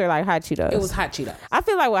Cheetos or like hot Cheetos? It was hot Cheetos. I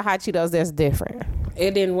feel like with hot Cheetos, that's different.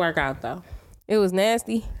 It didn't work out though. It was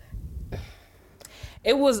nasty.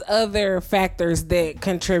 It was other factors that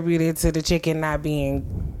contributed to the chicken not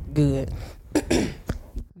being good.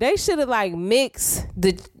 They should have like mixed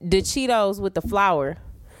the Cheetos with the flour,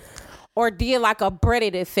 or did like a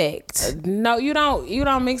breaded effect. No, you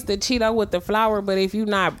don't mix the Cheeto with the flour. But if you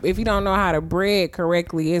don't know how to bread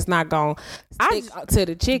correctly, it's not gonna stick to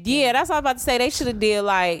the chicken. Yeah, that's what I was about to say. They should have did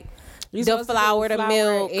like the flour, the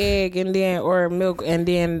milk, egg, and then milk, and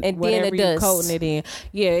then whatever the you dust. coating it in.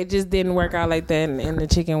 Yeah, it just didn't work out like that, and the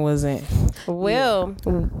chicken wasn't. Well,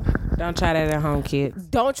 don't try that at home, kids.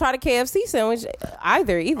 Don't try the KFC sandwich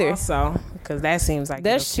either. Also, because that seems like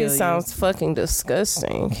that shit sounds fucking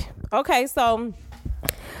disgusting. Okay, so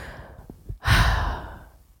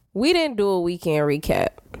we didn't do a weekend recap,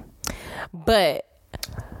 but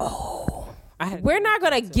we're not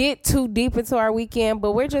gonna get too deep into our weekend.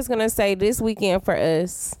 But we're just gonna say this weekend for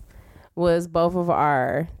us was both of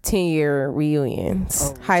our 10-year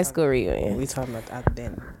reunions, high school reunions. We talking about that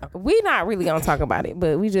then. We not really gonna talk about it,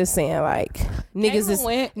 but we just saying like niggas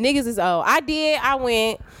is old.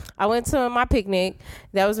 I went to my picnic.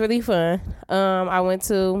 That was really fun. I went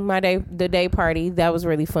to the day party. That was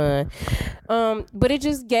really fun. But it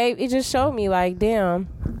just showed me like, damn,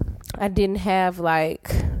 I didn't have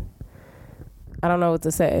like, I don't know what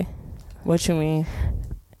to say. What you mean?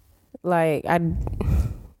 Like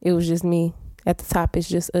it was just me. At the top, it's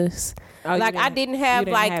just us. Oh, like I didn't have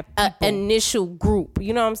like an initial group.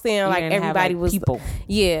 You know what I'm saying? Like everybody was people.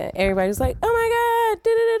 Yeah, everybody was like, "Oh my god!"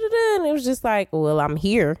 Da-da-da-da-da. And it was just like, "Well, I'm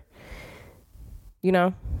here." You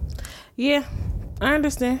know? Yeah, I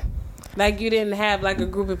understand. Like you didn't have like a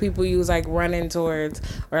group of people you was like running towards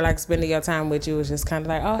or like spending your time with. You was just kind of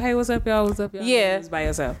like, "Oh, hey, what's up, y'all? What's up, y'all?" Yeah, you was by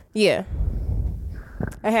yourself. Yeah,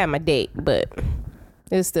 I had my date, but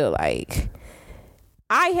it's still like,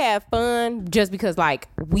 I had fun just because like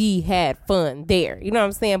we had fun there. You know what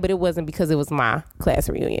I'm saying? But it wasn't because it was my class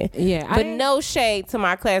reunion. Yeah. But no shade to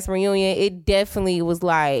my class reunion. It definitely was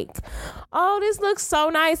like, oh, this looks so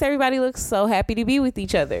nice. Everybody looks so happy to be with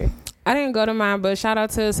each other. I didn't go to mine, but shout out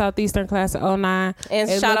to Southeastern class of 09. And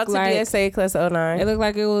shout out to DSA class of 09. It looked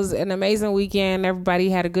like it was an amazing weekend. Everybody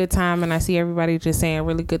had a good time, and I see everybody just saying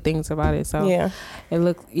really good things about it. So yeah, it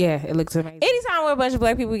looks amazing. Anytime where a bunch of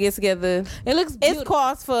black people get together, it looks beautiful. It's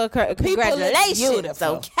cause for congratulations.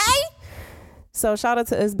 Okay. So shout out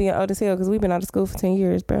to us being old as hell because we've been out of school for 10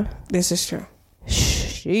 years, bro. This is true.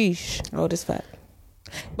 Sheesh. Old as fuck.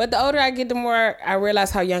 But the older I get, the more I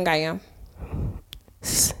realize how young I am.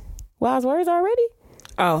 Wise words already?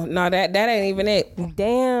 Oh no, that ain't even it.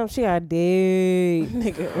 Damn, she a dick.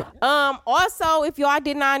 Nigga. Also, if y'all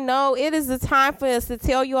did not know, it is the time for us to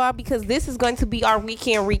tell y'all, because this is going to be our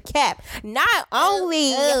weekend recap. Not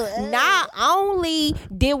only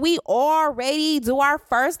did we already do our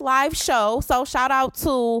first live show, so shout out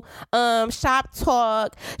to Shop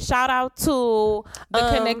Talk, shout out to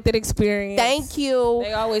The Connected Experience. Thank you.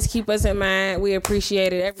 They always keep us in mind. We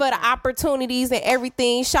appreciate it For the opportunities and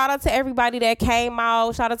everything. Shout out to everybody that came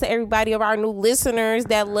out. Shout out to everybody of our new listeners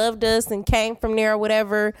that loved us and came from there or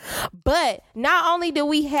whatever. But not only did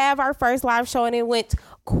we have our first live show and it went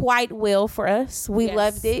quite well for us. We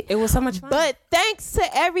loved it. It was so much fun. But thanks to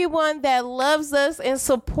everyone that loves us and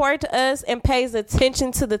support us and pays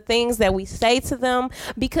attention to the things that we say to them,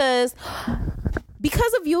 because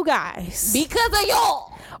of you guys. Because of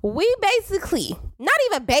y'all. We basically, not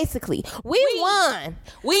even basically, we won.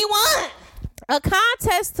 We won A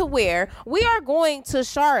contest to where we are going to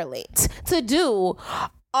Charlotte to do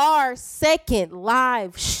our second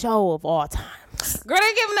live show of all time. Girl,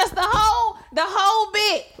 they giving us the whole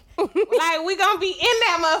bit. Like, we gonna be in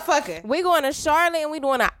that motherfucker. We're going to Charlotte and we're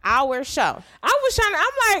doing an hour show. I'm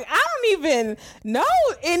like, I don't even know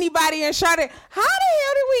anybody in Charlotte. How the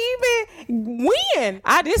hell did we even win?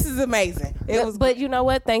 This is amazing. But you know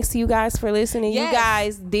what? Thanks to you guys for listening. Yes. You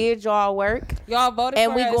guys did y'all work. Y'all voted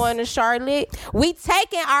and for we us. going to Charlotte. We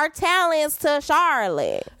taking our talents to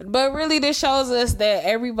Charlotte. But really, this shows us that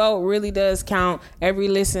every vote really does count. Every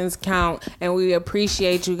listens count. And we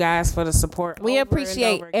appreciate you guys for the support. We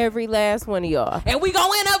appreciate every last one of y'all. And we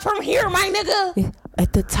going up from here, my nigga.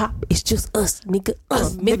 At the top, it's just us, nigga.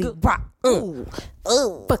 Us, Millie Rock. Ooh.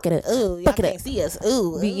 Fuck it up. Ooh. Y'all can't see us.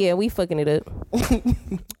 Ooh. Yeah, we fucking it up.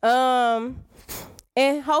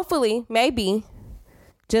 And hopefully, maybe,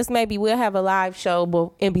 just maybe, we'll have a live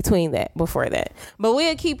show in between that, before that. But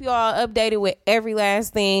we'll keep y'all updated with every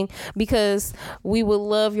last thing, because we would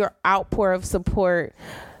love your outpour of support.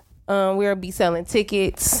 We'll be selling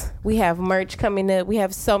tickets. We have merch coming up. We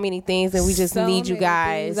have so many things, and we just need you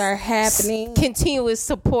guys. Things are happening. Continuous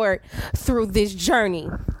support through this journey.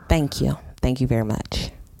 Thank you. Thank you very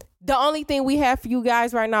much. The only thing we have for you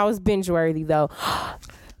guys right now is binge worthy, though.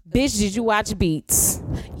 Bitch, did you watch Beats?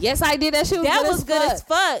 Yes, I did. That shit was good as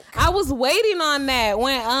fuck. I was waiting on that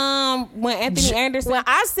when Anthony Anderson. When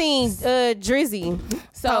I seen Drizzy.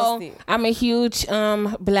 So I'm a huge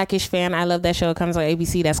Blackish fan. I love that show. It comes on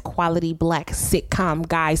ABC. That's quality black sitcom.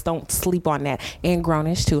 Guys, don't sleep on that. And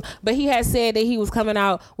Grownish too. But he had said that he was coming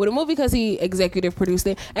out with a movie because he executive produced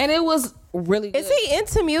it, and it was really good. Is he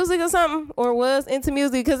into music or something, or was into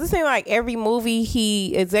music? Because it seemed like every movie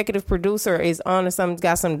he executive producer is on or something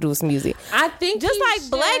got something to do with music. I think just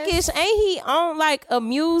like Blackish, ain't he on like a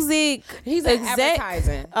music? He's an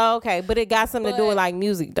advertising. Oh, okay, but it got something to do with like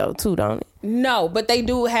music though too, don't it? No, but they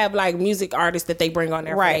do have like music artists that they bring on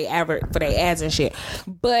there for their ads and shit.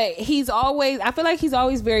 But he's always, I feel like he's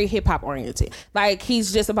always very hip hop oriented. Like,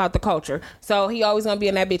 he's just about the culture. So he always gonna be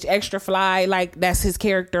in that bitch Extra Fly. Like, that's his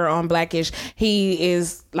character on Blackish. He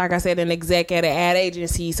is, like I said, an exec at an ad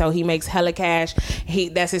agency, so he makes hella cash.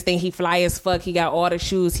 That's his thing. He fly as fuck. He got all the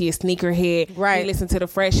shoes. He a sneakerhead. Right. He listen to the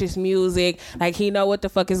freshest music. Like, he know what the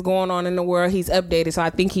fuck is going on in the world. He's updated. So I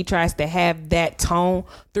think he tries to have that tone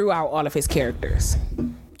throughout all of his characters.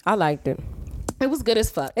 I liked it. It was good as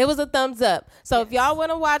fuck. It was a thumbs up. So if y'all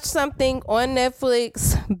want to watch something on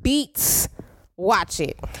Netflix, Beats, watch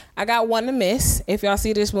it. I got one to miss. If y'all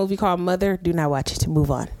see this movie called Mother, do not watch it. Move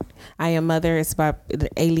on. I Am Mother. It's about the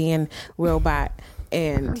alien robot.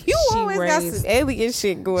 And you always got some alien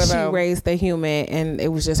shit going on. She raised the human, and it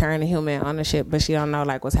was just her and the human on the ship, but she don't know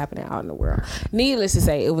like what's happening out in the world. Needless to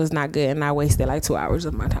say, it was not good, and I wasted like 2 hours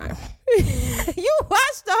of my time. You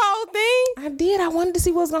watched the whole thing? I did. I wanted to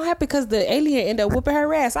see what was gonna happen because the alien ended up whooping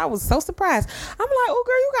her ass. I was so surprised. I'm like, oh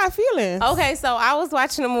girl, you got feelings. Okay, so I was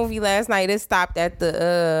watching a movie last night. It stopped at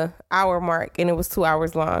the hour mark, and it was 2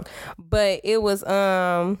 hours long, but it was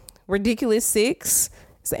Ridiculous 6.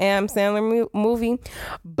 It's an Adam Sandler movie,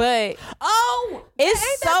 but it's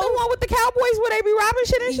ain't that the one with the cowboys where they be robbing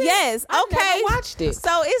shit and shit? Yes, okay. I never watched it.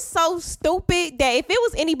 So it's so stupid that if it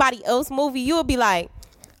was anybody else's movie, you would be like,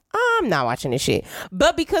 I'm not watching this shit.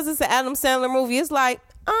 But because it's an Adam Sandler movie, it's like,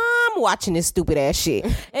 I'm watching this stupid ass shit,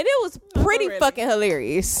 and it was pretty fucking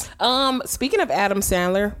hilarious. Speaking of Adam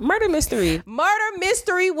Sandler, Murder Mystery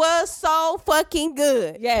was so fucking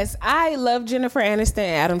good. Yes, I love Jennifer Aniston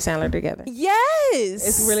and Adam Sandler together.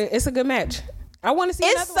 Yes, It's a good match. I want to see.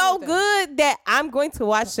 It's so good that I'm going to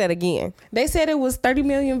watch that again. They said it was 30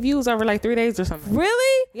 million views over like 3 days or something.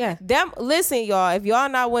 Really? Yeah. Listen, y'all. If y'all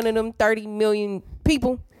not one of them 30 million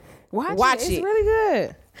people, watch it. It's really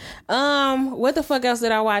good. What the fuck else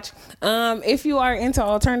did I watch? If you are into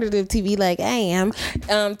alternative TV like I am,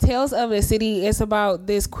 Tales of the City. It's about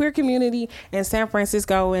this queer community in San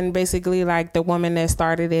Francisco, and basically like the woman that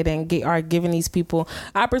started it and are giving these people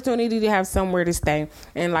opportunity to have somewhere to stay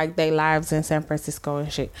and like their lives in San Francisco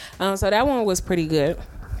and shit. So that one was pretty good.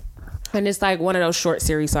 And it's like one of those short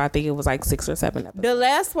series, so I think it was like 6 or 7 episodes. The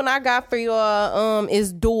last one I got for y'all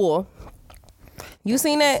is Duel. You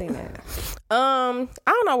seen that? I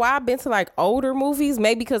don't know why I've been to like older movies.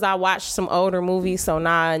 Maybe because I watched some older movies, so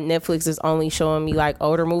now Netflix is only showing me like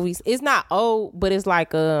older movies. It's not old, but it's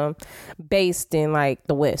like based in like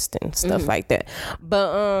the West and stuff like that.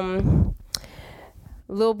 But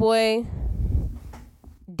little boy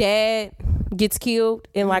dad gets killed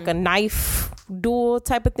in like a knife duel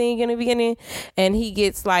type of thing in the beginning, and he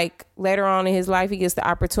gets like later on in his life he gets the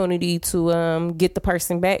opportunity to get the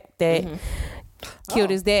person back that killed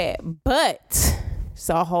his dad. But it's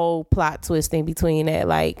a whole plot twist in between that.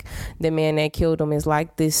 Like the man that killed him is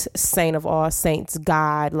like this saint of all saints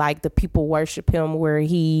god, like the people worship him where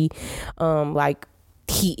he like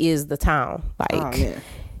he is the town. Like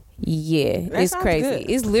yeah, that it's crazy good.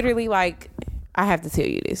 It's literally like, I have to tell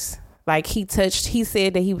you this, like he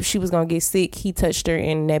said that she was gonna get sick, he touched her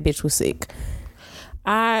and that bitch was sick.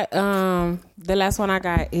 The last one I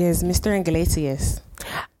got is Mr. Iglesias.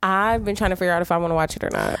 I've been trying to figure out if I want to watch it or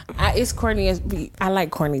not. It's corny as I like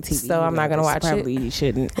corny TV, so I'm not gonna watch probably it. You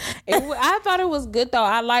shouldn't. I thought it was good though.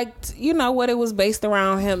 I liked, what it was based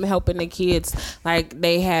around, him helping the kids. Like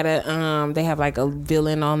they had they have like a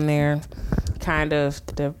villain on there, kind of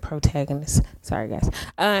the protagonist. Sorry guys.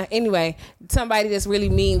 Anyway, somebody that's really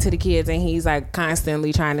mean to the kids, and he's like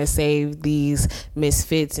constantly trying to save these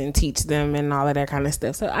misfits and teach them and all of that kind of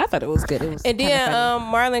stuff. So I thought it was good. It was. And then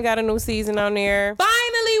Marlon got a new season on there.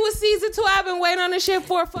 Finally with season 2. I've been waiting on this shit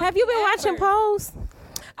for. Have you been watching Pose?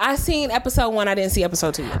 I seen episode 1. I didn't see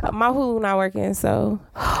episode 2 yet. My Hulu not working, so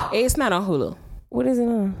it's not on Hulu. What is it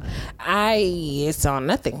on? It's on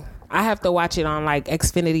nothing. I have to watch it on like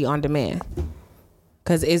Xfinity on demand.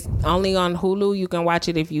 Cause it's only on Hulu. You can watch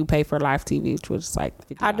it if you pay for live TV, which was like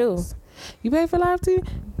 $50. I do. You pay for live TV?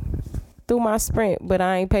 Through my Sprint, but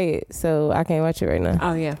I ain't pay it, so I can't watch it right now.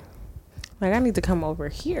 Oh yeah. Like I need to come over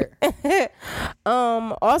here.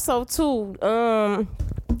 Also too, I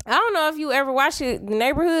don't know if you ever watched it, The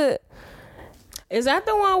Neighborhood. Is that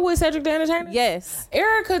the one with Cedric the Entertainer? Yes.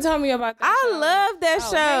 Erica told me about that show. I love that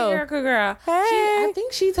show. Hey, Erica girl. Hey. I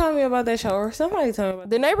think she told me about that show, or somebody told me about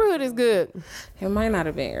The Neighborhood is good. It might not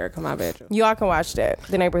have been Erica, my bad. Y'all can watch that.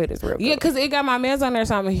 The Neighborhood is real good. Yeah, because it got my mans on there,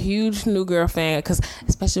 so I'm a huge New Girl fan. Because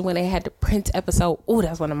especially when they had the Prince episode. Oh,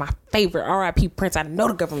 that's one of my favorite. R.I.P. Prince. I know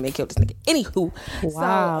the government killed this nigga. Anywho.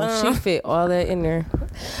 Wow. She fit all that in there.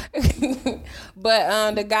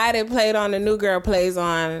 But the guy that played on the New Girl plays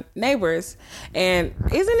on Neighbors. And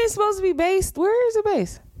isn't it supposed to be based? Where is it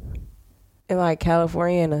based? In like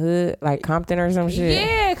California, in the hood, like Compton or some shit.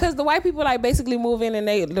 Yeah, because the white people like basically move in, and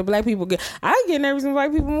the black people I get nervous when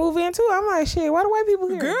white people move in too. I'm like, shit, why do white people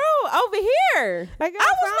here? Girl, over here. Like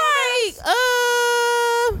I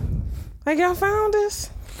was like y'all found us.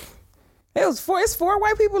 It's 4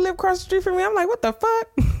 white people live across the street from me. I'm like, what the fuck?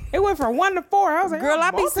 It went from 1 to 4. I was like, girl,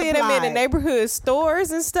 I be seeing them in the neighborhood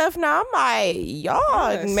stores and stuff now. I'm like,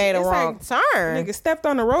 y'all made a wrong turn. Nigga stepped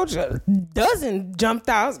on the road, dozen jumped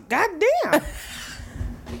out. Goddamn.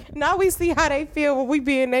 Now we see how they feel when we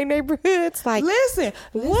be in their neighborhoods. Like, listen,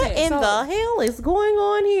 what in the hell is going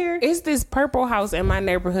on here? It's this purple house in my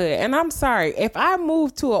neighborhood, and I'm sorry, if I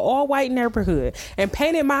moved to an all white neighborhood and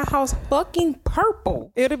painted my house fucking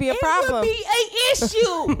purple, it'll be a problem. It would be an issue.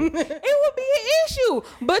 It would be an issue.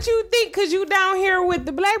 But you think because you down here with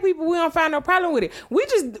the black people, we don't find no problem with it.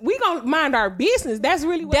 We gonna mind our business. That's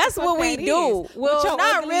really what we do. Well,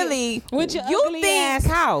 not really. With your ugly ass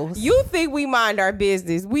house. You think we mind our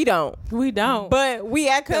business? We don't. But we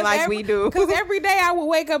acting like we do. Because every day I would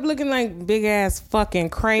wake up looking like big ass fucking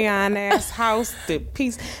crayon ass house. The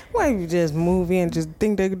piece. Why you just move in? Just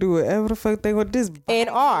think they could do whatever the fuck they want. This and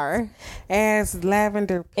are ass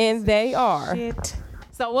lavender. And they are. Shit.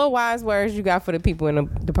 So what wise words you got for the people in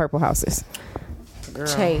the purple houses? Girl.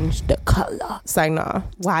 Change the color. It's like, nah.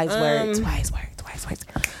 Wise words.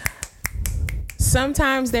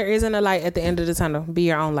 Sometimes there isn't a light at the end of the tunnel. Be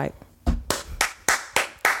your own light.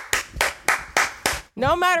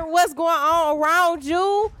 No matter what's going on around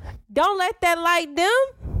you, don't let that light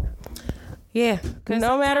dim. Yeah.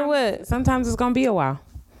 No matter what. Sometimes it's going to be a while.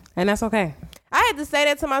 And that's okay. I had to say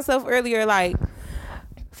that to myself earlier, like,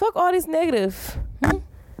 fuck all this negative.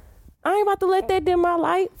 I ain't about to let that dim my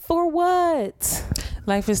light. For what?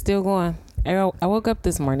 Life is still going. I woke up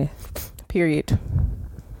this morning. Period.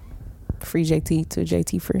 Free JT to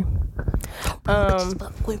JT free.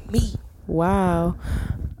 Fuck with me. Wow.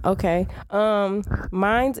 Okay.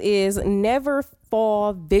 Mine is never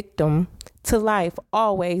fall victim to life.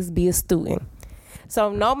 Always be a student. So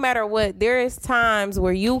no matter what, there is times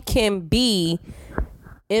where you can be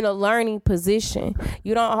in a learning position.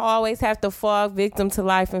 You don't always have to fall victim to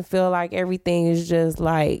life and feel like everything is just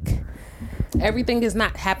like... Everything is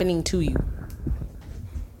not happening to you.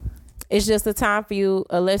 It's just a time for you,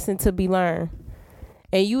 a lesson to be learned.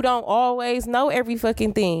 And you don't always know every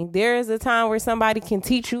fucking thing. There is a time where somebody can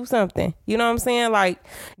teach you something. You know what I'm saying? Like,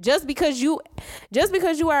 just because you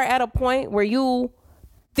are at a point where you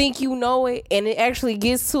think you know it and it actually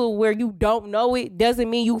gets to where you don't know it, doesn't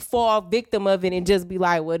mean you fall victim of it and just be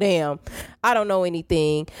like, well, damn, I don't know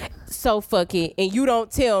anything, so fuck it, and you don't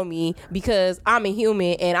tell me because I'm a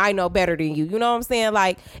human and I know better than you. You know what I'm saying?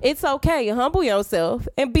 Like, it's okay. Humble yourself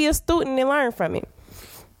and be a student and learn from it.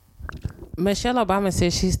 Michelle Obama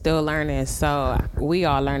says she's still learning, so we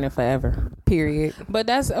all learning forever. Period. But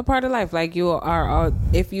that's a part of life. Like, you are,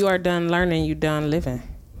 if you are done learning, you done living.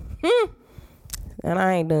 And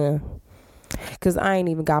I ain't done. Because I ain't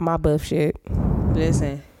even got my buff shit.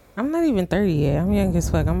 Listen, I'm not even 30 yet. I'm young as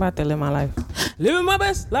fuck. I'm about to live my life. Living my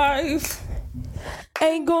best life.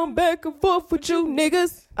 Ain't going back and forth with you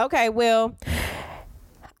niggas. Okay, well,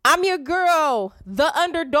 I'm your girl, the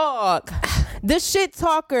underdog, the shit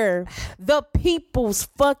talker, the people's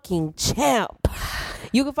fucking champ.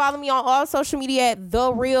 You can follow me on all social media at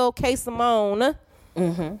The Real K Simone.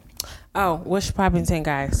 Oh, what's poppin' 10,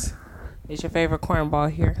 guys? It's your favorite cornball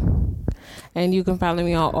here. And you can follow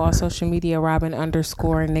me on all social media,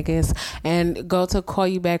 Robin_niggas. And go to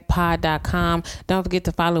callyoubbackpod.com. Don't forget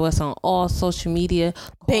to follow us on all social media.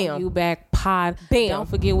 Call You Back Pod. Bam. Don't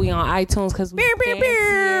forget we on iTunes because we fancy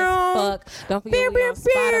as fuck. Don't forget we on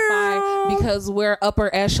Spotify because we're upper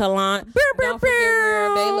echelon. Don't forget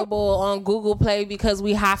we're available on Google Play because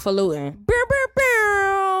we highfalutin.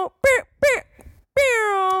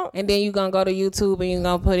 And then you're going to go to YouTube and you're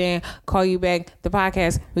going to put in Call You Back, the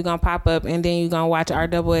podcast. We're going to pop up and then you're going to watch our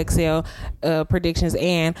XXL predictions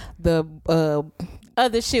and the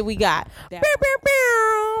other shit we got.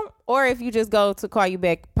 Or if you just go to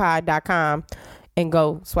callyoubbackpod.com and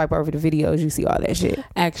go swipe over the videos, you see all that shit.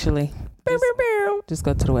 Actually, just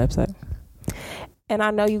go to the website. And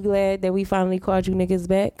I know you glad that we finally called you niggas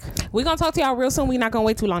back. We're going to talk to y'all real soon. We're not going to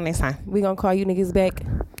wait too long next time. We're going to call you niggas back,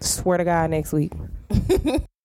 swear to God, next week.